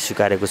गल्तीलाई मैले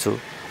स्वीकारेको छु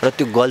र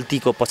त्यो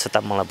गल्तीको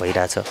पश्चाताप मलाई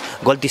भइरहेछ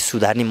गल्ती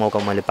सुधार्ने मौका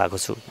मैले पाएको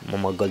छु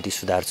म गल्ती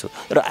सुधार्छु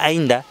र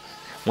आइन्दा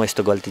म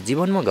यस्तो गल्ती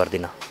जीवनमा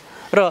गर्दिनँ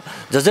र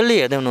जसले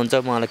हेर्दै हुनुहुन्छ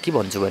म उहाँलाई के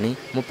भन्छु भने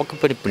म पक्कै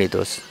पनि पीडित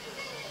होस्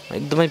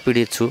एकदमै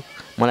पीडित छु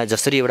मलाई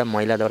जसरी एउटा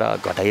महिलाद्वारा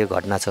घटाइएको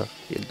घटना छ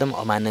एकदम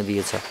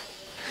अमानवीय छ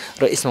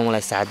र यसमा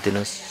मलाई साथ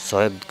दिनुहोस्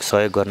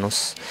सहयोग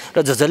गर्नुहोस्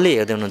र जसले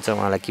हेर्दै हुनुहुन्छ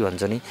उहाँलाई के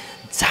भन्छु नि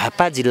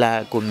झापा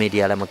जिल्लाको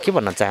मिडियालाई म के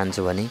भन्न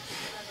चाहन्छु भने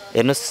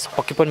हेर्नुहोस्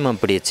पक्कै पनि म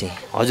पीडित थिएँ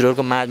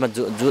हजुरहरूको माझमा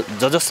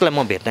जसलाई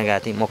म भेट्न गएको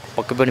थिएँ म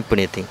पक्कै पनि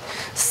पीडित थिएँ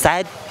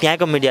सायद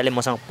त्यहाँको मिडियाले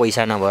मसँग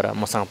पैसा नभएर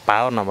मसँग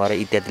पावर नभएर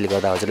इत्यादिले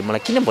गर्दा हजुरले मलाई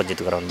किन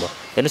वञ्चित गराउनु भयो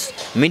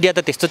हेर्नुहोस् मिडिया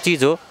त त्यस्तो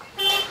चिज हो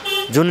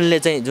जुन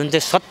चाहिँ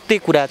सत्य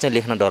कुरा चाहिँ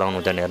लेख्न डराउनु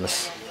हुँदैन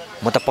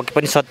हेर्नुहोस् म त पक्कै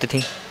पनि सत्य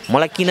थिएँ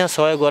मलाई किन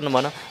सहयोग गर्नु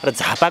भन र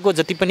झापाको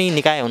जति पनि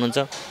निकाय हुनुहुन्छ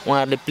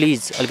उहाँहरूले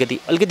प्लिज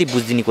अलिकति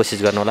बुझिदिने कोसिस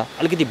गर्नु होला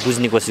अलिकति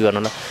बुझ्ने कोसिस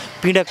गर्नु होला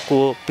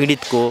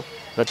पीडितको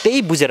र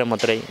त्यही बुझेर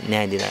मात्रै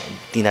न्याय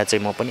दिँदा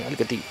चाहिँ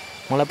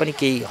मलाई पनि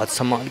केही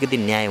हदसम्म अलिकति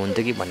न्याय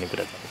हुन्थ्यो कि भन्ने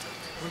कुरा छ।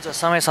 हुन्छ,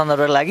 समय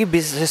सन्दर्भको लागि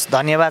विशेष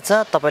धन्यवाद छ।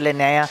 तपाईँले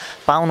न्याय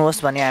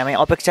पाउनुहोस् भन्ने हामी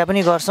अपेक्षा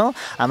पनि गर्छौँ।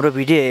 हाम्रो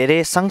भिडियो हेरे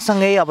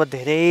सँगसँगै अब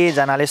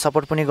धेरैजनाले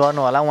सपोर्ट पनि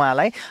गर्नु होला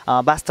उहाँलाई।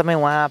 वास्तवमै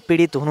उहाँ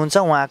पीडित हुनुहुन्छ।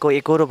 उहाँको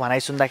एकहोरो भनाइ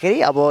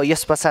सुन्दाखेरि अब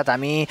यस पश्चात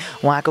हामी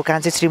उहाँको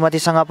कान्छी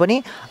श्रीमतीसँग पनि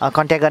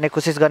कन्ट्याक्ट गर्ने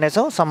कोसिस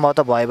गर्नेछौँ।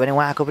 सम्भवतः भयो भने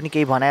उहाँको पनि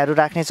केही भनाइहरू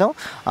राख्नेछौँ।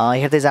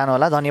 हेर्दै जानु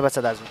होला। धन्यवाद छ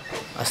दाजु।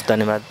 हस्,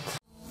 धन्यवाद।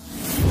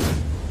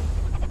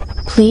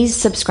 Please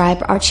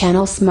subscribe our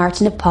channel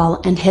Smart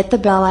Nepal and hit the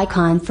bell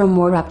icon for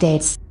more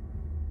updates.